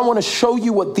 Because I want to show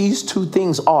you what these two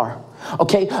things are.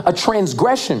 Okay, a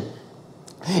transgression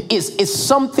is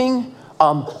something,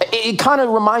 it kind of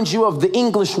reminds you of the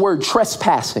English word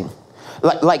trespassing.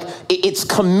 Like it's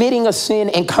committing a sin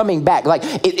and coming back.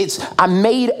 I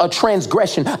made a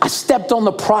transgression. I stepped on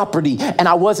the property and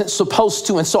I wasn't supposed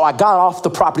to, and so I got off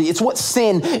the property. It's what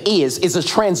sin is a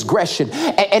transgression.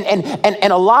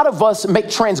 And a lot of us make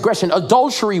transgression.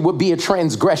 Adultery would be a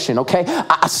transgression, okay?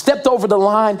 I stepped over the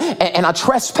line and I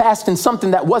trespassed in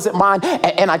something that wasn't mine,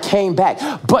 and I came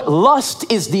back. But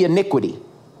lust is the iniquity.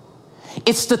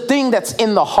 It's the thing that's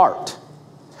in the heart.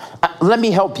 Let me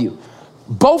help you.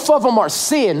 Both of them are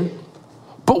sin,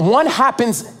 but one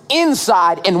happens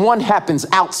inside and one happens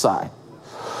outside.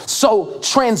 So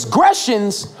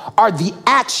transgressions are the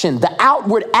action, the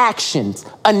outward actions.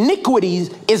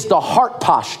 Iniquities is the heart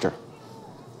posture.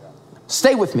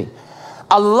 Stay with me.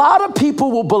 A lot of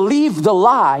people will believe the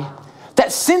lie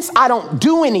that since I don't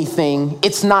do anything,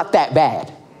 it's not that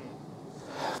bad.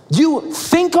 You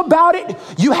think about it,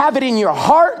 you have it in your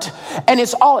heart, and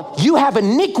you have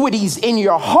iniquities in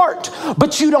your heart,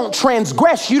 but you don't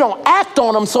transgress, you don't act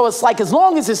on them. So it's like, as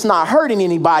long as it's not hurting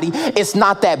anybody, it's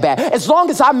not that bad. As long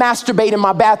as I masturbate in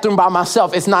my bathroom by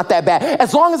myself, it's not that bad.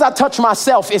 As long as I touch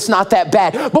myself, it's not that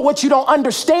bad. But what you don't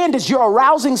understand is you're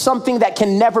arousing something that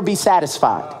can never be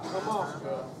satisfied.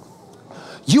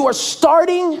 You are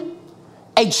starting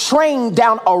a train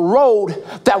down a road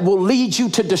that will lead you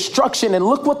to destruction. And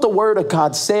look what the word of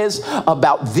God says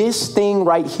about this thing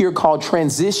right here called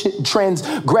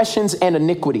transgressions and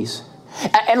iniquities.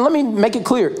 And let me make it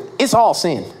clear, it's all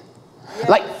sin.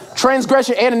 Like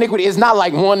transgression and iniquity is not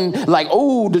like one, like,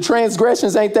 oh, the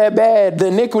transgressions ain't that bad. The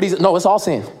iniquities, no, it's all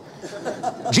sin.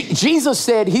 Jesus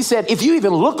said, he said, if you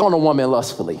even look on a woman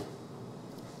lustfully,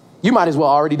 you might as well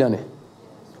already done it.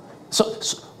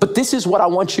 But this is what I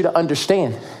want you to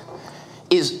understand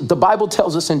is the Bible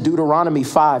tells us in Deuteronomy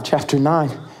 5, chapter 9,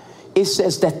 it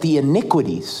says that the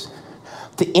iniquities,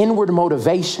 the inward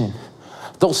motivation,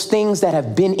 those things that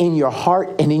have been in your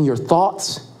heart and in your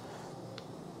thoughts,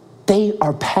 they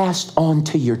are passed on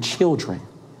to your children,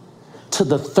 to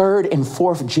the third and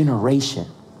fourth generation.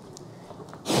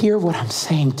 Hear what I'm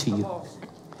saying to you.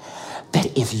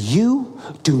 That if you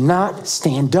do not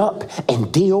stand up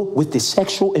and deal with the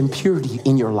sexual impurity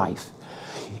in your life,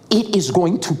 it is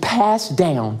going to pass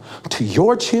down to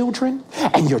your children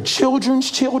and your children's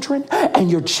children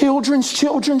and your children's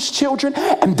children's children.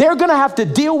 And they're going to have to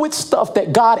deal with stuff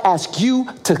that God asked you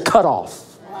to cut off.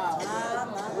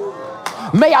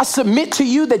 May I submit to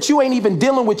you that you ain't even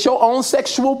dealing with your own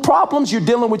sexual problems. You're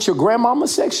dealing with your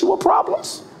grandmama's sexual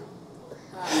problems.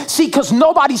 See, because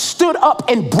nobody stood up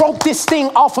and broke this thing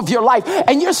off of your life.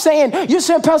 And you're saying,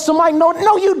 Pastor Mike,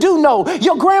 no, you do know.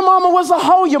 Your grandmama was a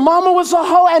hoe, your mama was a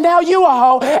hoe, and now you a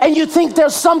hoe. And you think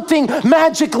there's something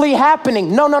magically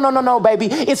happening. No, baby.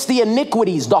 It's the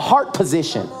iniquities, the heart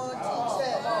position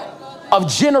of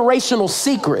generational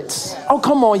secrets. Oh,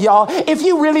 come on, y'all. If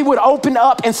you really would open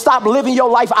up and stop living your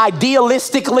life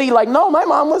idealistically, like, no, my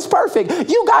mom was perfect.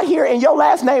 You got here and your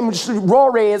last name was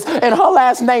Rores and her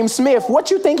last name Smith. What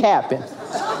you think happened?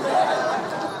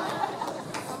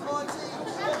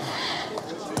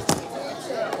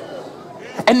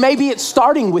 And maybe it's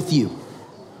starting with you.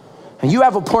 And you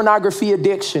have a pornography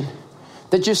addiction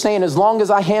that you're saying, as long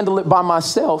as I handle it by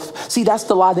myself. See, that's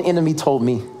the lie the enemy told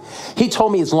me. He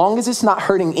told me as long as it's not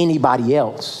hurting anybody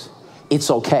else,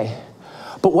 it's okay.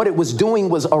 But what it was doing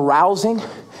was arousing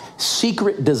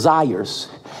secret desires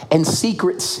and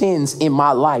secret sins in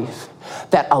my life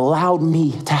that allowed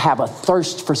me to have a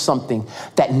thirst for something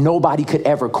that nobody could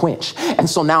ever quench. And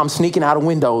so now I'm sneaking out of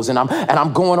windows and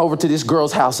I'm going over to this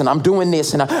girl's house and I'm doing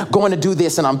this and I'm going to do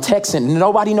this and I'm texting and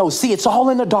nobody knows. See, it's all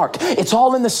in the dark. It's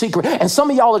all in the secret. And some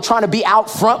of y'all are trying to be out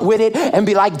front with it and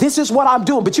be like, this is what I'm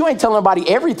doing. But you ain't telling nobody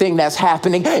everything that's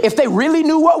happening. If they really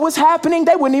knew what was happening,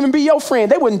 they wouldn't even be your friend.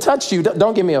 They wouldn't touch you.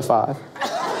 Don't give me a 5.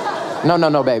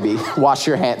 No, baby. Wash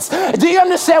your hands. Do you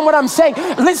understand what I'm saying?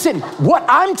 Listen, what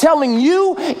I'm telling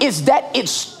you is that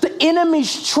it's the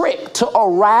enemy's trick to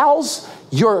arouse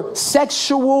your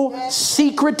sexual,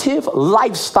 secretive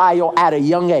lifestyle at a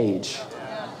young age.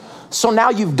 So now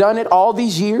you've done it all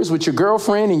these years with your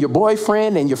girlfriend and your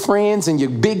boyfriend and your friends and your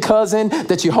big cousin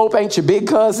that you hope ain't your big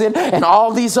cousin and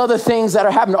all these other things that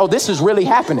are happening. Oh, this is really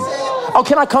happening. Oh,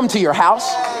 can I come to your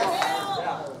house?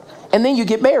 And then you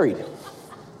get married.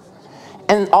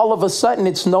 And all of a sudden,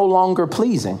 it's no longer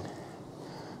pleasing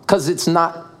because it's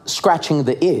not scratching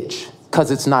the itch,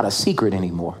 because it's not a secret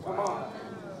anymore.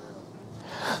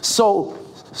 So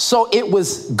it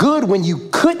was good when you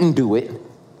couldn't do it.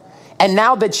 And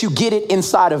now that you get it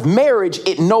inside of marriage,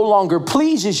 it no longer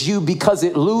pleases you because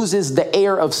it loses the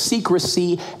air of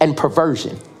secrecy and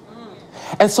perversion.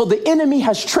 And so the enemy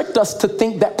has tricked us to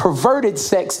think that perverted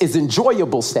sex is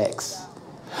enjoyable sex.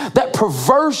 That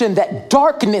perversion, that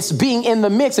darkness being in the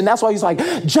mix. And that's why he's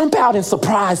like, jump out and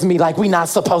surprise me like we're not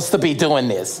supposed to be doing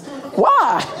this.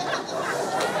 Why?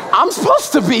 I'm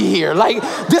supposed to be here. Like,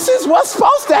 this is what's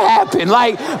supposed to happen.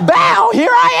 Like, bow, here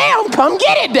I am. Come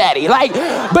get it, daddy. Like,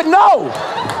 but no.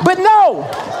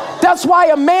 That's why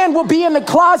a man will be in the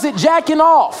closet jacking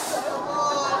off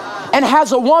and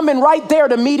has a woman right there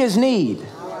to meet his need.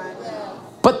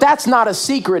 But that's not a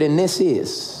secret, and this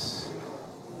is.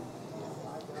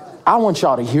 I want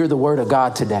y'all to hear the word of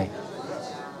God today.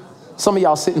 Some of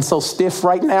y'all sitting so stiff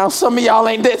right now. Some of y'all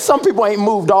ain't dead. Some people ain't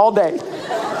moved all day.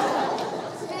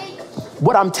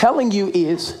 What I'm telling you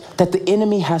is that the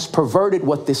enemy has perverted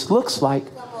what this looks like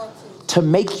to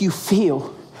make you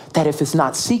feel that if it's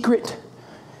not secret,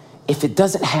 if it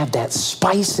doesn't have that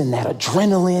spice and that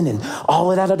adrenaline and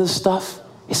all of that other stuff,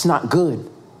 it's not good.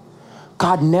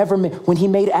 God never made, when he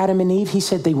made Adam and Eve, he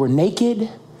said they were naked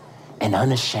and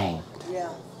unashamed.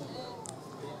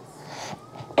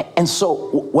 And so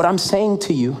what I'm saying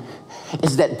to you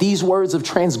is that these words of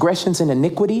transgressions and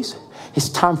iniquities, it's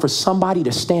time for somebody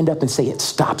to stand up and say, it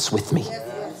stops with me.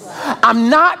 I'm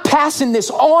not passing this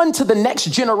on to the next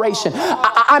generation.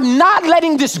 I'm not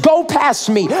letting this go past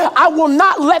me. I will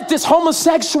not let this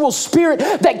homosexual spirit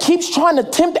that keeps trying to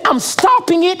tempt, I'm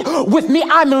stopping it with me.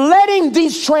 I'm letting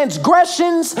these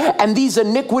transgressions and these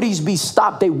iniquities be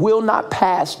stopped. They will not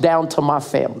pass down to my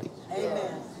family. Amen.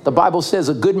 The Bible says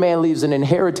a good man leaves an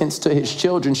inheritance to his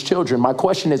children's children. My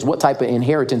question is, what type of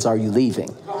inheritance are you leaving?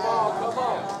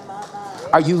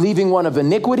 Are you leaving one of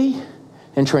iniquity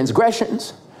and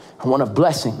transgressions, and one of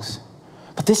blessings?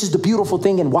 But this is the beautiful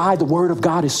thing and why the word of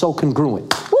God is so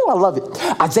congruent. Ooh, I love it.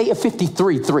 Isaiah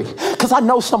 53:3. Because I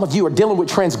know some of you are dealing with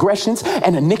transgressions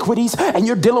and iniquities, and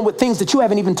you're dealing with things that you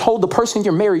haven't even told the person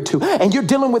you're married to. And you're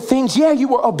dealing with things, you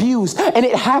were abused and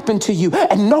it happened to you.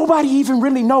 And nobody even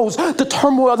really knows the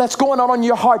turmoil that's going on in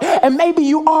your heart. And maybe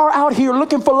you are out here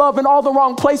looking for love in all the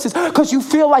wrong places because you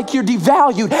feel like you're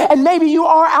devalued. And maybe you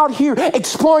are out here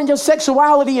exploring your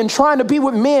sexuality and trying to be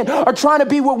with men or trying to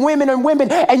be with women,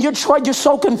 and you're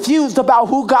so confused about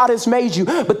who God has made you.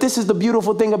 But this is the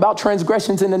beautiful thing about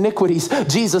transgressions and iniquities.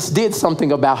 Jesus did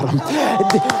something about them.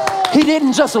 He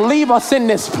didn't just leave us in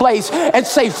this place and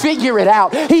say, figure it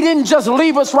out. He didn't just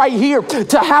leave us right here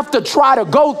to have to try to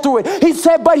go through it. He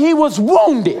said, but he was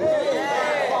wounded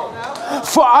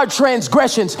for our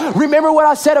transgressions. Remember what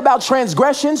I said about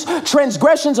transgressions?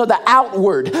 Transgressions are the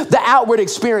outward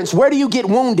experience. Where do you get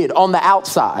wounded? On the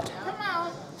outside.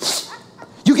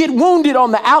 You get wounded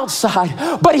on the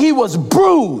outside, but he was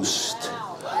bruised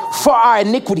for our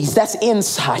iniquities. That's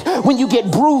inside. When you get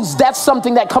bruised, that's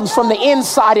something that comes from the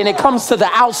inside and it comes to the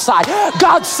outside.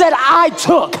 God said, I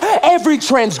took every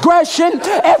transgression,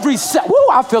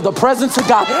 I feel the presence of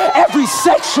God, every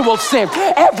sexual sin,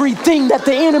 everything that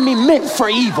the enemy meant for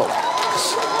evil.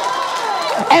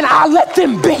 And I let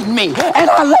them beat me, and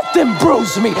I let them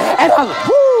bruise me, and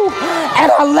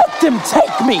I let them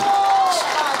take me,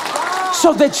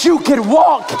 so that you can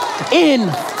walk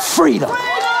in freedom.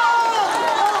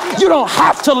 You don't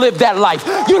have to live that life.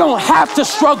 You don't have to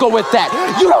struggle with that.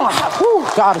 You don't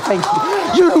have, God, thank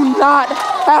you. You do not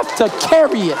have to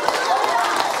carry it.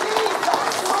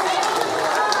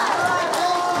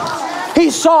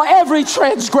 He saw every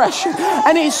transgression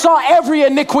and he saw every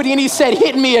iniquity, and he said,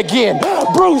 hit me again,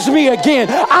 bruise me again.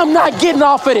 I'm not getting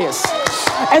off of this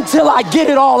until I get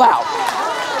it all out.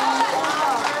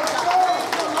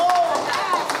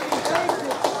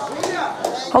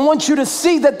 I want you to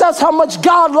see that that's how much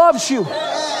God loves you.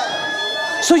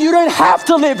 So you don't have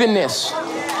to live in this.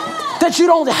 That you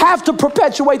don't have to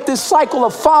perpetuate this cycle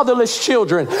of fatherless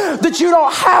children. That you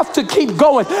don't have to keep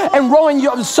going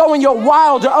and sowing your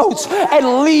wild oats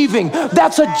and leaving.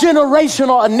 That's a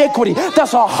generational iniquity.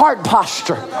 That's a heart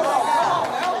posture.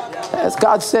 As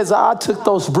God says, I took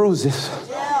those bruises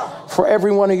for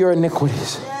every one of your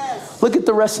iniquities. Look at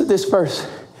the rest of this verse.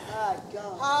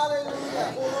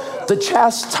 The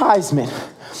chastisement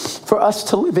for us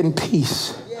to live in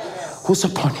peace was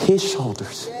upon his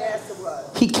shoulders.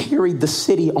 He carried the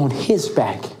city on his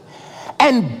back.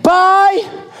 And by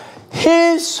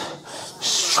his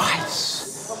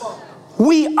stripes,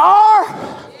 we were,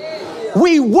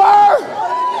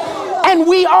 and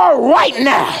we are right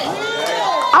now.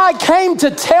 I came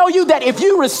to tell you that if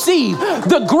you receive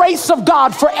the grace of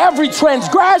God for every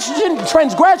transgression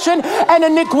and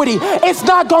iniquity, it's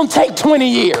not going to take 20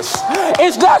 years.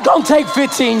 It's not going to take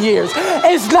 15 years.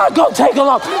 It's not going to take a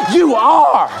long.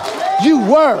 You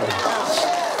were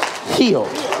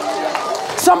healed.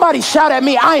 Somebody shout at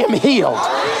me, I am healed.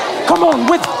 Come on,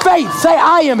 with faith, say,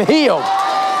 I am healed.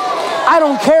 I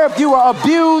don't care if you were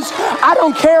abused. I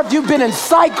don't care if you've been in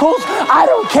cycles. I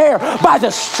don't care. By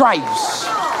the stripes,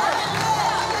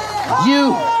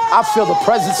 I feel the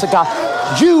presence of God.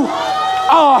 You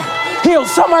are healed.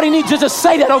 Somebody needs to just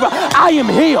say that over. I am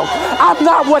healed. I'm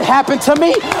not what happened to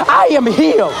me. I am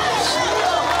healed.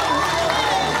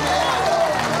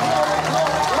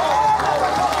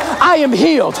 I am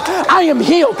healed. I am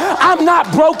healed. I'm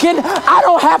not broken. I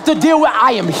don't have to deal with.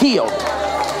 I am healed.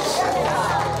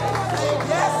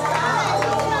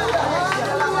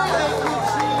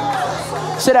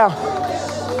 Sit down.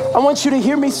 I want you to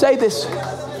hear me say this.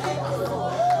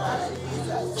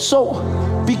 So,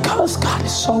 because God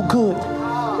is so good,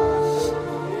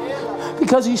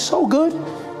 because he's so good,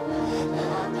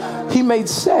 he made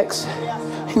sex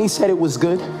and he said it was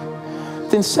good.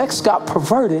 Then sex got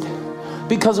perverted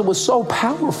because it was so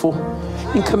powerful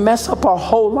and could mess up our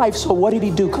whole life. So what did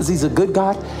he do? Because he's a good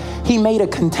God, he made a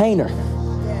container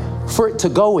for it to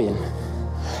go in.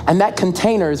 And that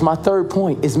container is my third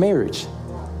point, is marriage.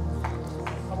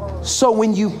 So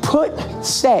when you put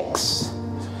sex,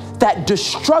 that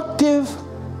destructive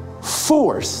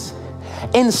force,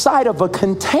 inside of a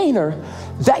container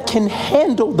that can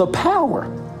handle the power,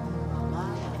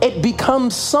 it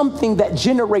becomes something that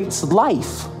generates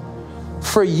life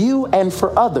for you and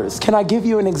for others. Can I give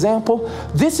you an example?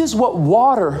 This is what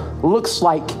water looks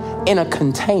like in a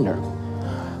container.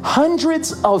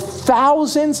 Hundreds of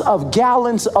thousands of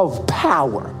gallons of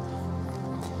power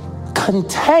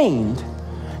contained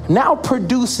now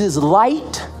produces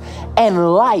light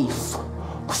and life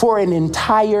for an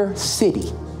entire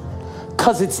city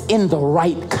because it's in the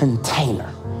right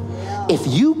container. If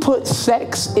you put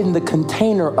sex in the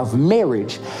container of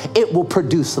marriage, it will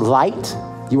produce light.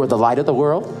 You are the light of the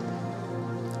world.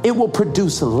 It will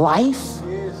produce life.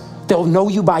 They'll know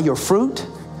you by your fruit.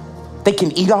 They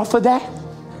can eat off of that.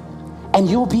 And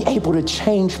you'll be able to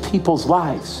change people's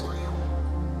lives.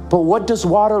 But what does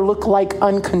water look like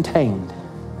uncontained?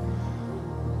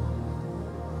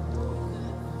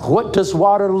 What does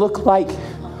water look like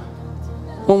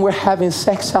when we're having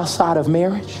sex outside of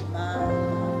marriage?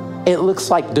 It looks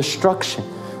like destruction.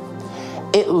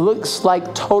 It looks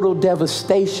like total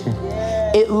devastation.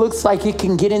 It looks like it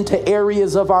can get into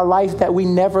areas of our life that we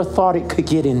never thought it could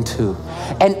get into.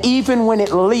 And even when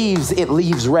it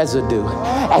leaves residue.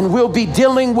 And we'll be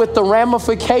dealing with the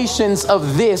ramifications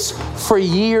of this for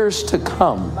years to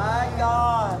come. My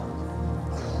God.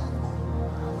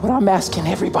 What I'm asking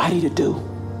everybody to do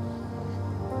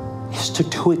is to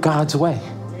do it God's way.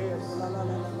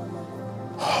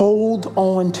 Hold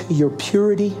on to your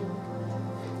purity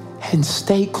and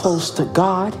stay close to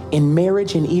God in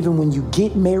marriage. And even when you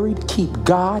get married, keep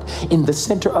God in the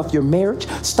center of your marriage.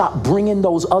 Stop bringing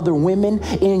those other women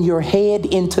in your head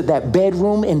into that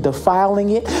bedroom and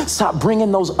defiling it. Stop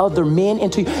bringing those other men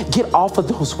into, get off of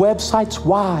those websites.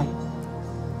 Why?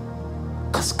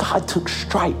 Because God took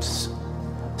stripes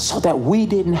so that we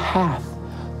didn't have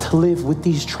to live with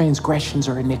these transgressions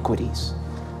or iniquities.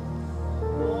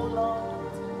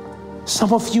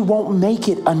 Some of you won't make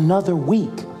it another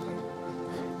week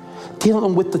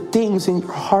dealing with the things in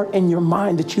your heart and your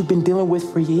mind that you've been dealing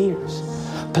with for years.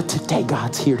 But today,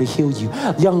 God's here to heal you.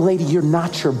 Young lady, you're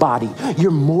not your body.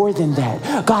 You're more than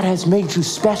that. God has made you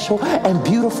special and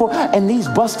beautiful. And these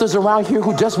busters around here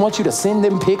who just want you to send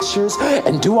them pictures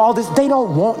and do all this, they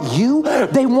don't want you.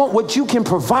 They want what you can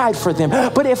provide for them.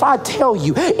 But if I tell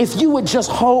you, if you would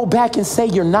just hold back and say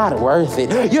you're not worth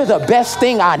it, you're the best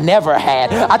thing I never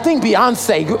had. I think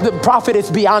Beyonce, the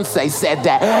prophetess Beyonce said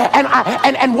that.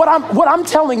 And what I'm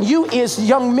telling you is,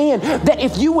 young men, that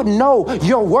if you would know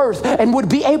your worth and would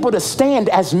be able to stand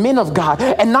as men of God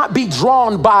and not be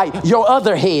drawn by your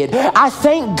other head, I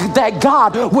think that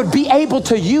God would be able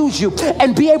to use you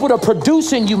and be able to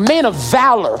produce in you men of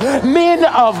valor, men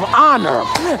of honor,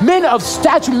 men of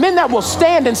stature, men that will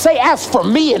stand and say, as for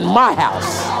me and my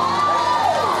house,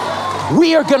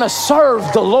 we are going to serve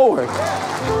the Lord.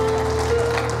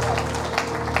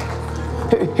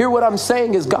 Hear what I'm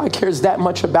saying is God cares that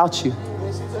much about you.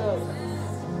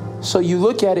 So you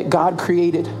look at it, God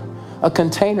created a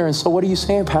container. And so what are you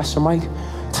saying, Pastor Mike?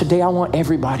 Today I want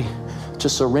everybody to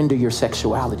surrender your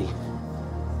sexuality.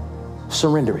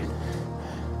 Surrender it.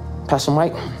 Pastor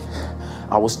Mike,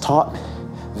 I was taught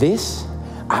this.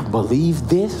 I believe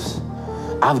this.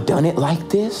 I've done it like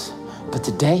this. But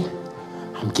today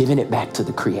I'm giving it back to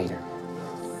the Creator.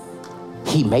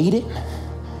 He made it.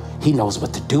 He knows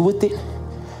what to do with it.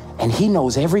 And He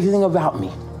knows everything about me.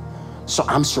 So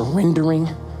I'm surrendering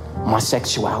my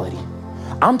sexuality.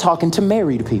 I'm talking to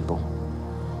married people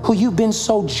who you've been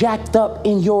so jacked up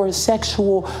in your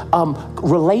sexual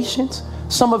relations.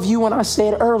 Some of you, when I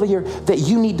said earlier that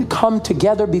you need to come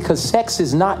together because sex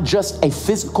is not just a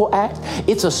physical act,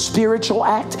 it's a spiritual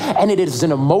act and it is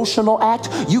an emotional act.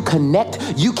 You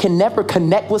connect. You can never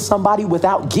connect with somebody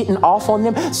without getting off on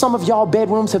them. Some of y'all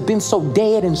bedrooms have been so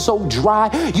dead and so dry.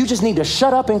 You just need to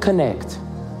shut up and connect.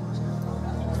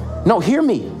 No, hear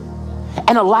me.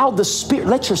 And allow the spirit,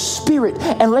 let your spirit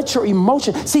and let your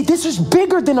emotion. See, this is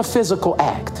bigger than a physical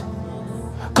act.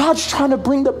 God's trying to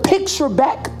bring the picture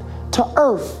back to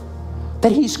earth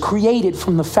that He's created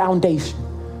from the foundation.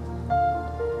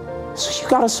 So you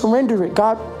got to surrender it.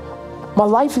 God, my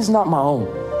life is not my own.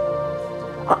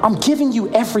 I'm giving you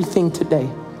everything today.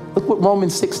 Look what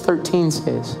Romans 6:13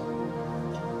 says.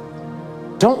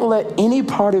 Don't let any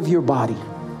part of your body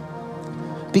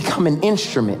become an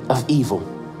instrument of evil.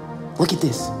 Look at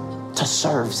this, to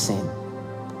serve sin.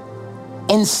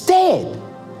 Instead,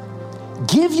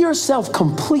 give yourself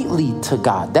completely to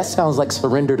God. That sounds like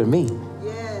surrender to me.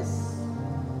 Yes.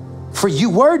 For you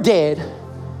were dead,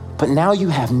 but now you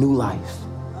have new life.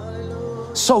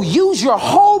 Hallelujah. So use your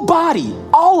whole body,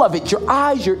 all of it, your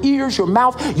eyes, your ears, your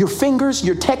mouth, your fingers,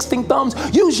 your texting thumbs.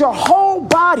 Use your whole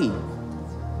body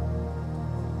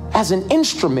as an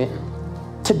instrument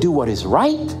to do what is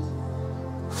right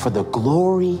for the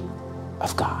glory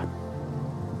of God.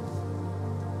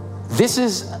 This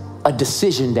is a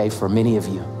decision day for many of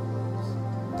you.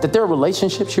 That there are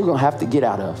relationships you're going to have to get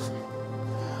out of.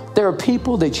 There are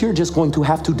people that you're just going to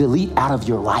have to delete out of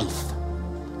your life.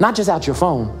 Not just out your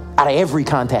phone, out of every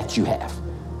contact you have.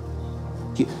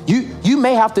 You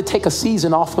may have to take a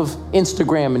season off of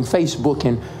Instagram and Facebook,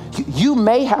 and you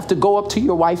may have to go up to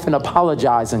your wife and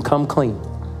apologize and come clean.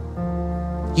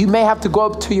 You may have to go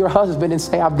up to your husband and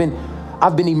say, I've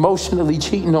been emotionally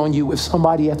cheating on you with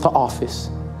somebody at the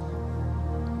office.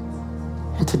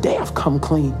 And today I've come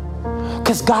clean.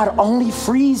 Because God only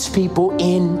frees people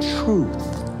in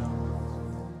truth.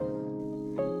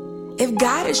 If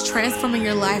God is transforming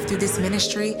your life through this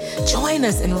ministry, join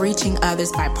us in reaching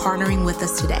others by partnering with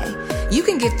us today. You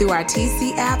can give through our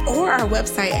TC app or our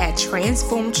website at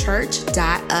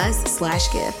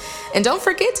transformchurch.us/give. And don't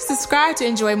forget to subscribe to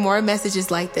enjoy more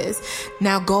messages like this.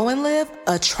 Now go and live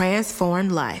a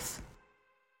transformed life.